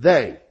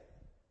 they.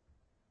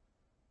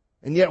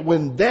 And yet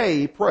when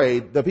they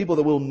prayed, the people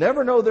that will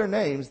never know their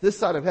names this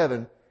side of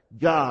heaven,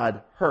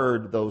 God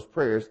heard those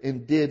prayers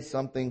and did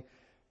something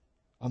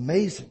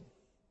amazing.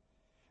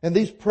 And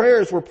these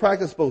prayers were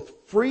practiced both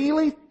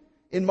freely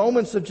in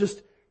moments of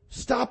just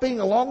stopping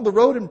along the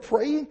road and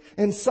praying.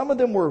 And some of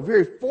them were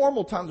very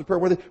formal times of prayer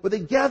where they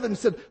gathered and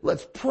said,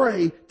 let's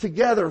pray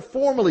together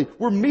formally.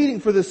 We're meeting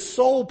for this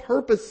sole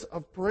purpose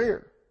of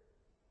prayer.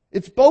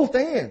 It's both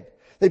and.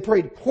 They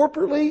prayed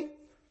corporately.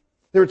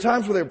 There were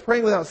times where they were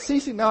praying without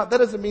ceasing. Now, that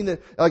doesn't mean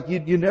that like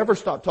you never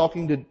stop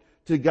talking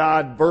to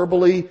God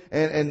verbally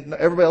and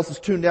everybody else is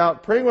tuned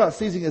out. Praying without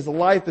ceasing is a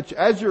life that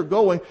as you're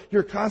going,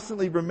 you're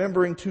constantly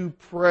remembering to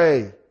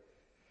pray,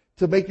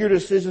 to make your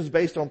decisions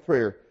based on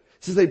prayer.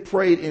 It says they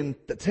prayed in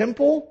the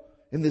temple,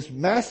 in this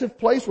massive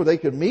place where they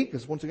could meet,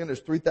 because once again, there's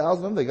 3,000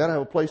 of them. They got to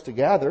have a place to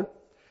gather.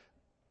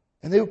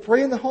 And they would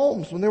pray in the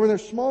homes when they were in their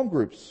small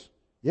groups.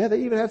 Yeah,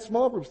 they even had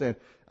small groups then.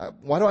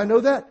 Why do I know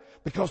that?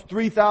 Because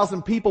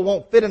 3,000 people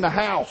won't fit in a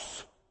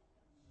house.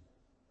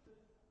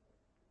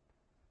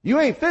 You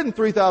ain't fitting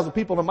 3,000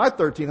 people in my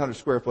 1,300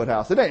 square foot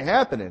house. It ain't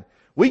happening.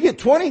 We get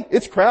 20,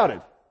 it's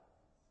crowded.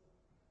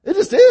 It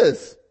just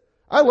is.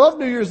 I love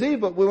New Year's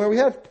Eve, but when we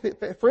have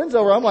friends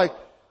over, I'm like,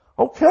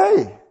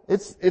 okay,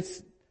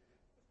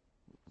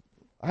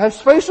 I have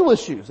spatial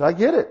issues. I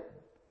get it.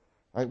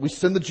 We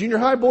send the junior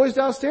high boys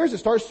downstairs. It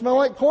starts smelling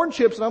like corn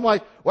chips. And I'm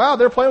like, wow,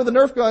 they're playing with the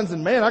Nerf guns.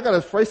 And man, I got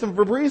to spray some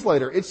Febreze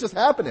later. It's just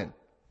happening.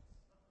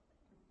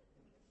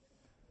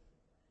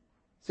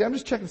 See, I'm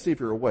just checking to see if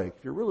you're awake,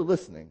 if you're really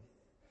listening.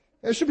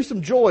 There should be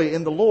some joy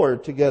in the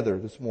Lord together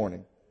this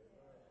morning.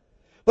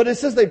 But it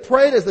says they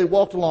prayed as they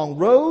walked along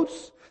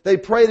roads. They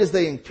prayed as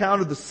they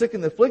encountered the sick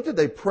and the afflicted.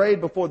 They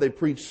prayed before they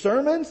preached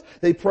sermons.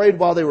 They prayed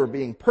while they were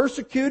being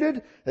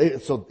persecuted.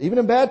 So even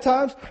in bad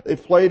times, they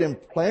prayed in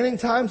planning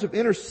times of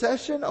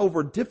intercession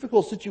over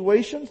difficult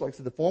situations, like I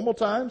said, the formal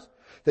times.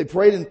 They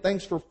prayed in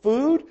thanks for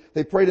food.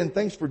 They prayed in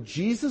thanks for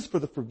Jesus, for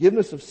the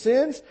forgiveness of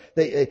sins.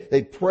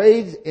 They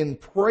prayed in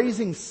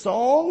praising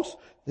songs.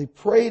 They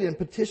prayed in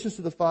petitions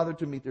to the Father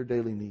to meet their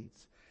daily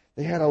needs.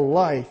 They had a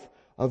life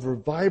of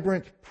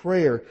vibrant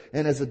prayer.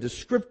 And as a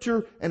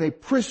descriptor and a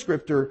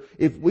prescriptor,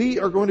 if we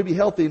are going to be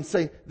healthy and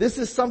say, this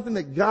is something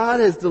that God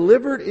has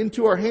delivered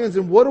into our hands,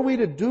 and what are we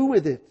to do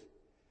with it?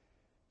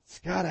 It's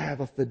got to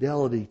have a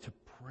fidelity to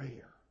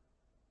prayer.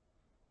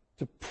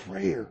 To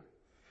prayer.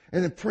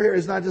 And then prayer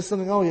is not just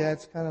something, oh yeah,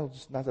 it's kind of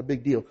just not a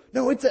big deal.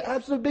 No, it's an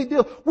absolute big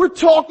deal. We're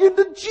talking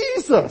to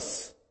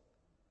Jesus.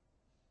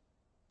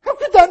 How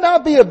could that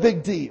not be a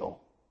big deal?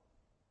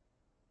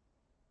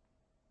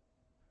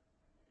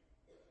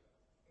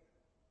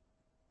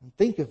 And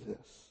think of this.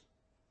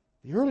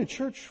 The early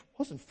church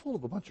wasn't full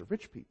of a bunch of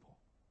rich people.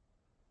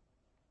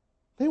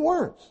 They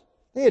weren't.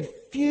 They had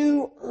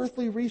few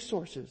earthly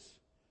resources.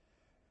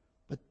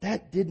 But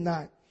that did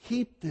not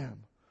keep them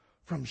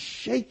from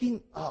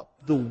shaking up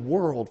the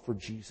world for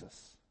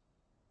Jesus.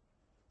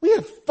 We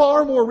have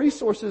far more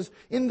resources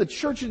in the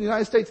church in the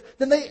United States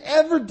than they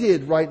ever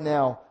did right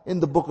now in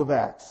the book of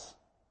Acts.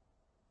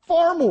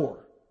 Far more.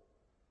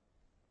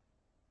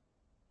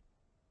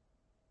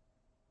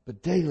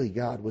 But daily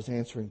God was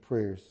answering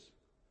prayers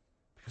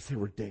because they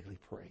were daily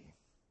praying.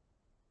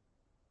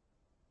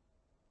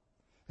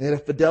 They had a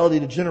fidelity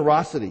to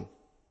generosity.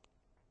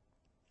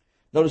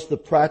 Notice the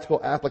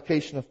practical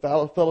application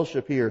of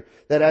fellowship here,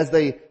 that as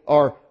they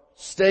are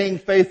staying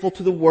faithful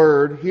to the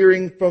Word,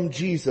 hearing from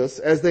Jesus,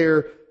 as they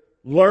are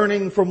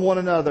learning from one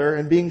another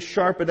and being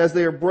sharpened, as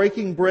they are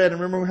breaking bread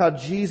and remembering how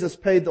Jesus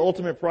paid the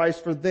ultimate price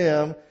for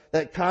them,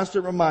 that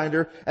constant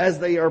reminder, as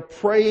they are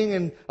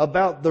praying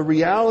about the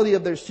reality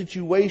of their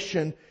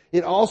situation,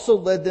 it also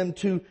led them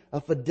to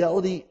a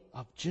fidelity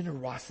of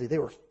generosity. They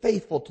were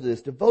faithful to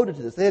this, devoted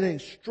to this. They had an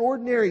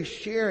extraordinary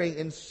sharing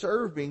and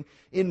serving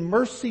in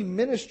mercy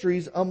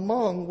ministries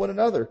among one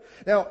another.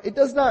 Now, it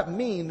does not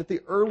mean that the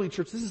early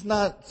church, this is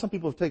not, some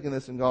people have taken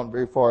this and gone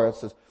very far. It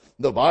says,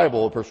 the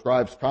Bible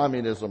prescribes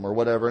communism or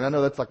whatever. And I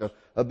know that's like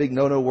a big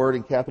no-no word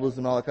in capitalism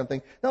and all that kind of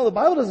thing. No, the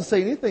Bible doesn't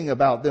say anything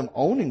about them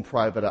owning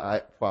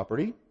private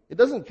property. It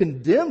doesn't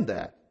condemn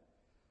that.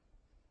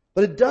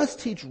 But it does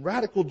teach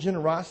radical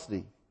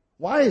generosity.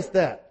 Why is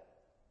that?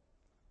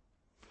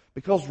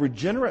 Because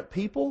regenerate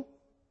people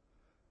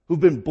who've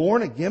been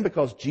born again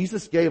because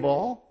Jesus gave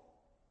all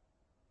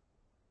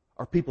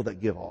are people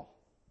that give all.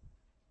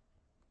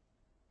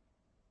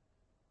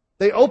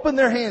 They open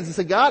their hands and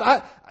say,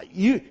 God,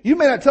 you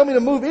may not tell me to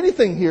move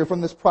anything here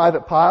from this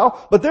private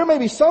pile, but there may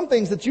be some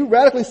things that you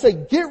radically say,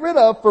 get rid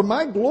of for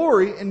my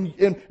glory and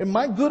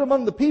my good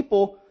among the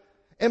people.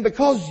 And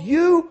because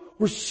you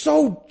were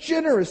so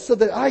generous so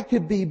that I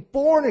could be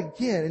born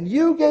again and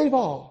you gave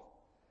all,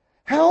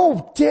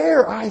 how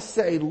dare I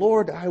say,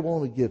 Lord, I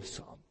want to give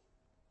some.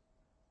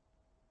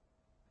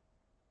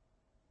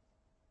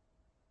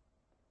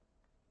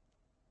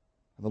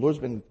 And the Lord's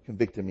been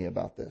convicting me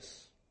about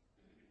this.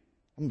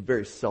 I'm a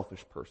very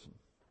selfish person.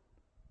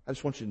 I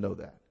just want you to know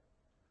that.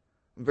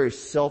 I'm a very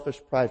selfish,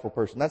 prideful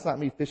person. That's not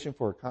me fishing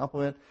for a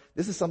compliment.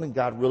 This is something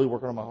God really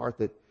working on my heart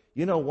that,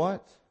 you know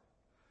what?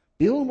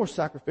 Be a little more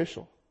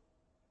sacrificial.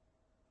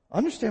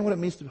 Understand what it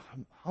means to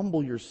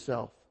humble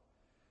yourself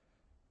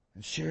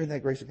and sharing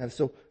that grace and kindness.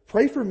 So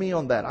pray for me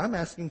on that. I'm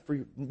asking for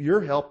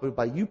your help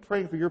by you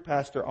praying for your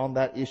pastor on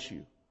that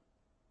issue.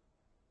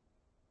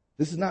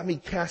 This is not me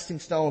casting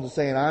stones and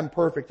saying, I'm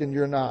perfect and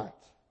you're not.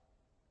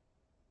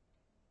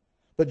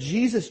 But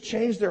Jesus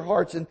changed their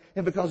hearts, and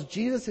because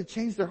Jesus had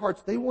changed their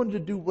hearts, they wanted to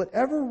do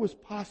whatever was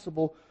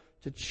possible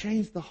to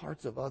change the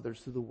hearts of others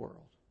through the world.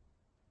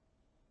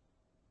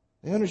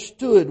 They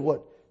understood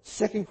what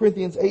 2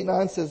 Corinthians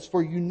 8:9 says,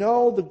 for you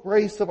know the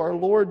grace of our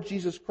Lord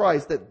Jesus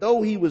Christ, that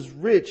though He was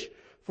rich,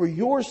 for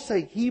your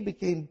sake He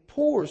became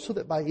poor, so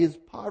that by His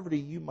poverty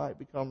you might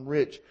become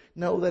rich.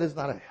 No, that is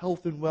not a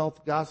health and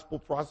wealth gospel,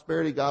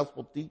 prosperity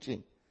gospel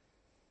teaching.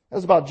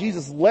 That's about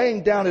Jesus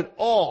laying down it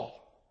all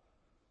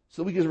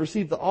so we can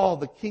receive all of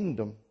the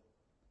kingdom,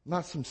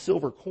 not some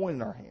silver coin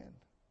in our hand.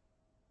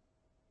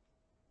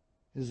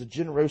 It is a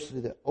generosity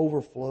that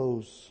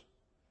overflows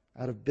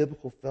out of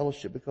biblical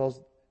fellowship,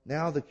 because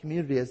now the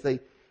community, as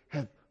they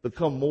have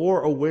become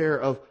more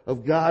aware of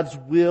God's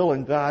will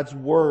and God's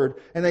word,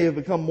 and they have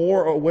become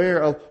more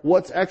aware of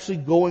what's actually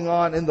going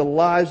on in the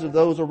lives of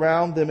those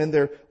around them in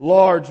their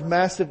large,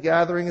 massive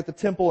gathering at the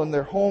temple and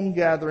their home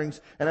gatherings,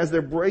 and as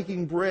they're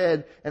breaking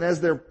bread and as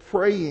they're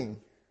praying.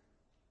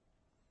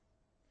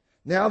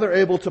 Now they're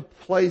able to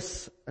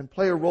place and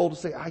play a role to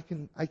say, I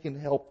can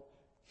help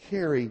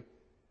carry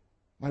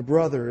my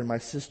brother and my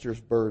sister's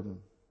burden.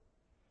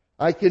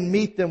 I can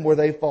meet them where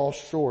they fall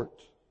short.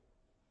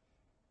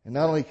 And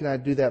not only can I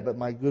do that, but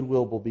my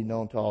goodwill will be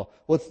known to all.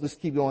 Let's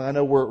keep going. I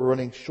know we're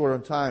running short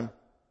on time.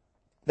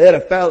 They had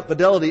a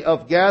fidelity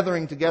of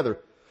gathering together.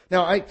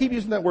 Now, I keep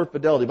using that word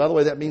fidelity. By the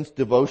way, that means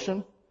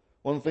devotion.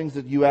 One of the things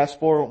that you ask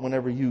for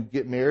whenever you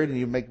get married and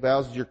you make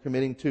vows is you're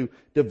committing to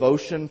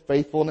devotion,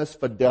 faithfulness,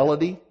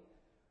 fidelity.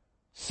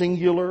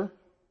 Singular.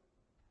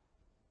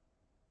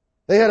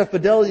 They had a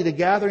fidelity to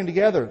gathering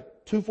together.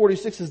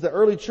 246 is the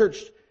early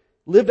church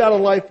lived out a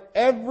life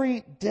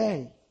every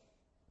day.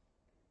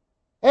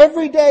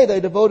 Every day they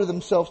devoted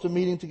themselves to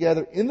meeting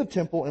together in the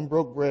temple and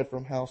broke bread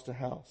from house to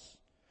house.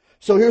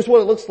 So here's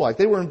what it looks like.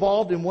 They were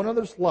involved in one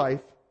another's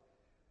life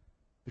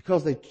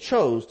because they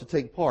chose to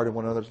take part in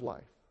one another's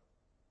life.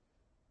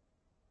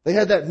 They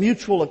had that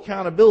mutual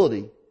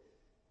accountability.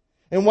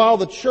 And while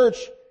the church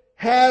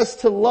has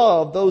to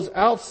love those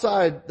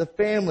outside the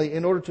family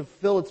in order to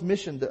fulfill its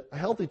mission, a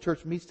healthy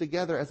church meets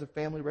together as a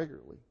family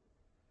regularly.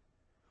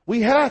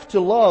 We have to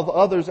love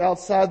others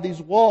outside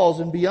these walls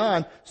and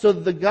beyond so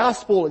that the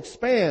gospel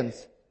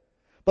expands.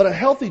 But a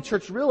healthy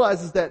church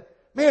realizes that,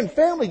 man,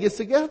 family gets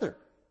together.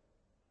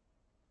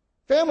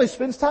 Family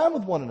spends time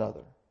with one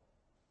another.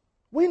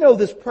 We know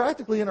this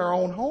practically in our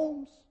own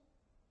homes.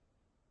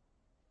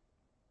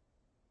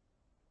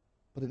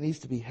 But it needs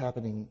to be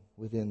happening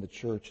within the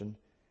church. And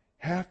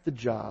half the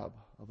job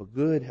of a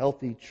good,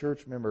 healthy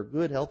church member, a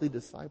good, healthy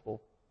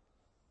disciple,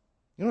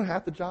 you know what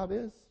half the job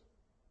is?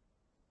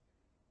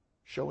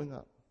 Showing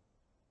up.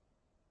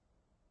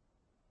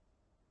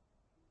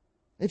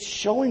 It's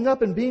showing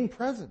up and being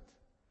present.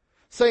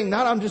 Saying,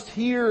 not I'm just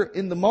here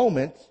in the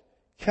moment,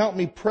 count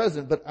me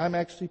present, but I'm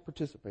actually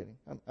participating.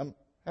 I'm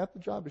half the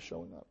job is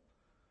showing up.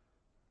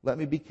 Let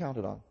me be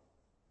counted on.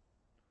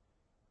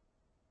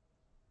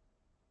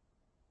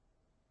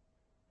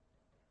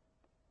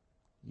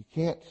 You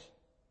can't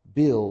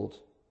build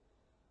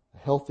a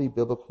healthy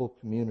biblical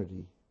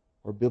community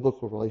or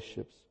biblical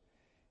relationships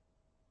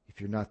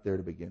if you're not there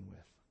to begin with.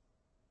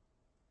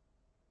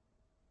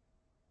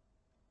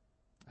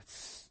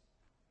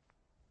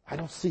 I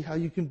don't see how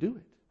you can do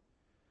it.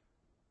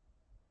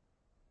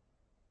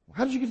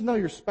 How did you get to know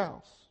your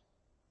spouse?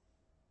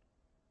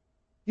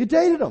 You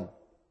dated them.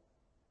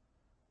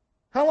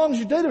 How long did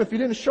you date them if you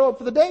didn't show up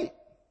for the date?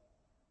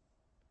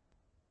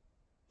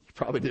 You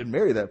probably didn't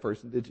marry that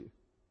person, did you?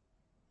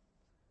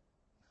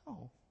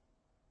 No.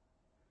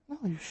 No,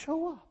 you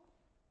show up.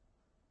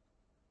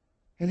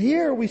 And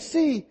here we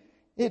see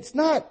it's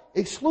not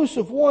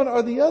exclusive one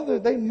or the other.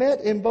 They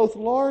met in both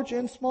large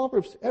and small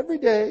groups. Every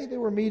day they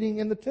were meeting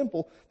in the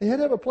temple. They had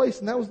to have a place,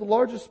 and that was the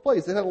largest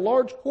place. They had a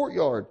large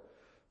courtyard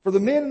for the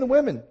men and the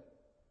women. And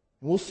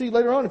we'll see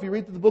later on, if you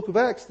read through the book of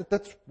Acts, that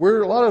that's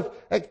where a lot of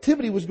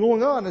activity was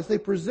going on as they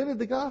presented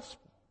the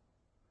gospel.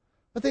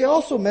 But they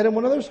also met in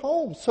one another's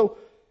homes. So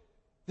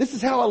this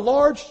is how a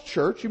large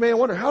church, you may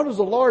wonder, how does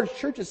a large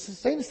church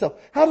sustain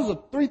itself? How does a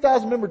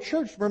 3,000 member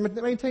church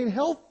maintain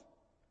health?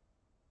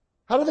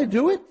 How do they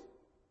do it?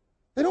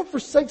 They don't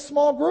forsake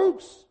small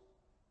groups.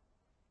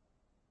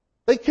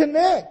 They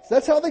connect.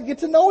 That's how they get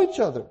to know each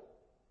other.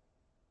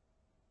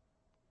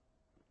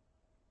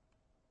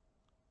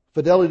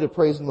 Fidelity to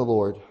praising the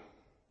Lord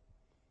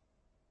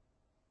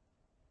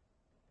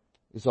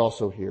is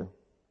also here.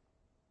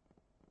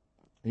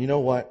 And you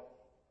know what?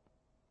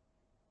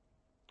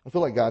 I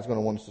feel like God's going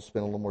to want us to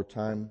spend a little more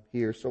time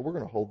here, so we're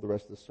going to hold the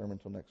rest of the sermon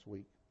until next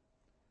week.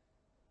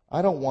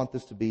 I don't want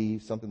this to be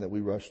something that we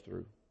rush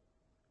through.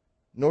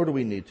 Nor do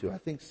we need to. I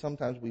think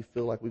sometimes we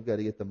feel like we've got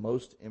to get the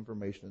most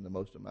information in the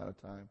most amount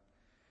of time.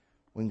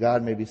 When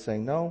God may be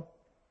saying, no,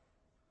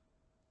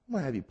 I'm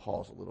going to have you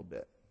pause a little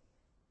bit.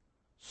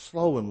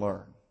 Slow and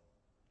learn.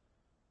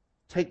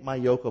 Take my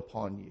yoke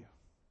upon you.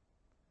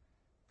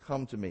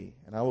 Come to me,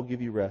 and I will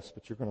give you rest,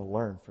 but you're going to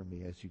learn from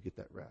me as you get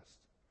that rest.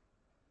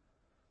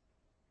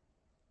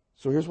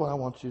 So here's what I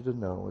want you to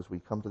know as we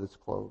come to this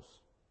close.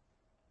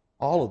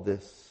 All of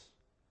this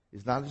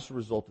is not just a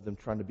result of them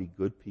trying to be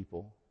good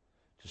people,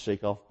 to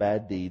shake off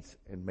bad deeds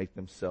and make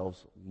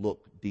themselves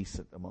look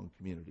decent among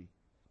community.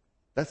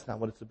 That's not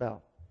what it's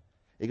about.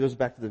 It goes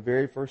back to the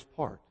very first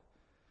part.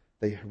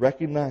 They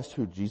recognized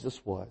who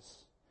Jesus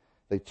was.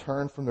 They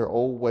turned from their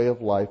old way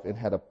of life and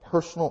had a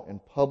personal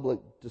and public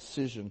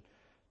decision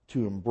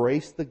to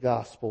embrace the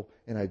gospel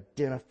and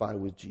identify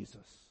with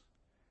Jesus.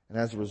 And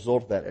as a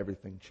result of that,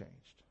 everything changed.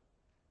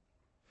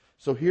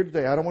 So here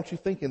today, I don't want you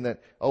thinking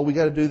that, oh, we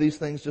got to do these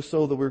things just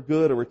so that we're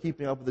good or we're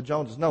keeping up with the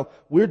Joneses. No,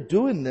 we're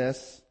doing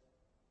this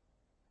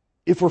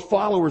if we're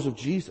followers of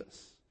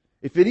Jesus.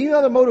 If any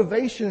other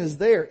motivation is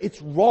there,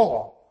 it's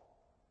wrong.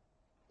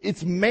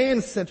 It's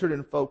man-centered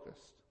and focused.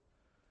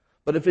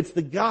 But if it's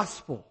the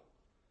gospel,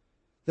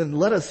 then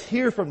let us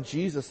hear from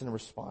Jesus and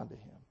respond to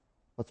Him.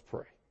 Let's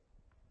pray.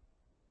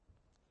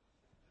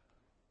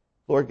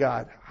 Lord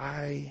God,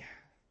 I am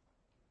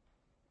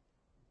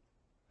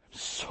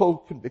so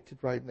convicted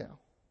right now.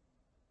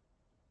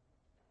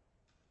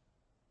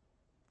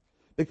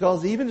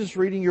 Because even just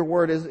reading your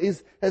word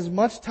is as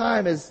much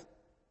time as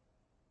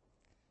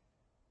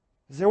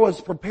there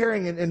was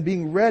preparing and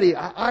being ready.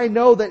 I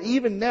know that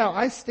even now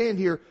I stand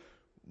here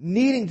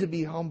needing to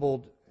be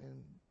humbled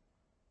and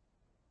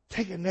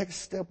take a next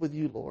step with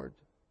you, Lord.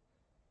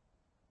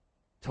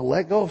 To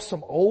let go of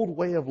some old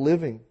way of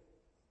living.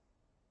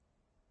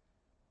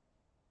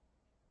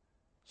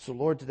 So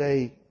Lord,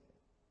 today,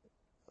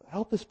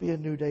 help this be a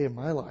new day in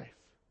my life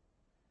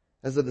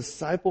as a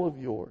disciple of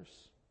yours.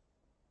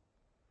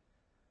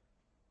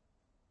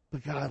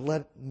 But God,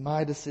 let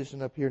my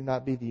decision up here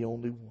not be the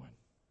only one.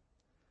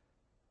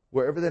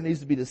 Wherever there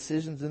needs to be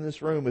decisions in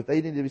this room, if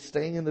they need to be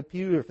staying in the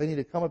pew, or if they need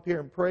to come up here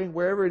and praying,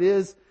 wherever it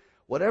is,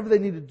 whatever they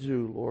need to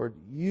do, Lord,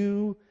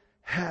 you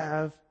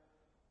have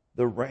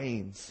the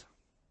reins.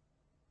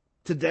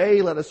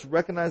 Today, let us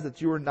recognize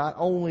that you are not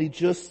only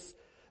just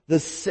the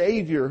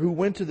Savior who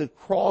went to the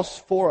cross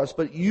for us,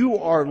 but you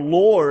are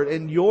Lord,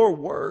 and your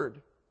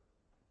word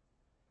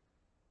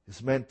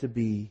is meant to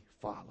be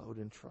followed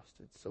and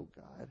trusted. So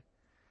God,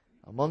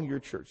 among your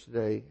church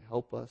today,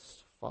 help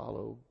us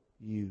follow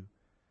you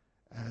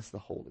as the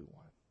Holy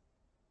One.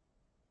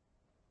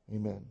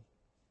 Amen.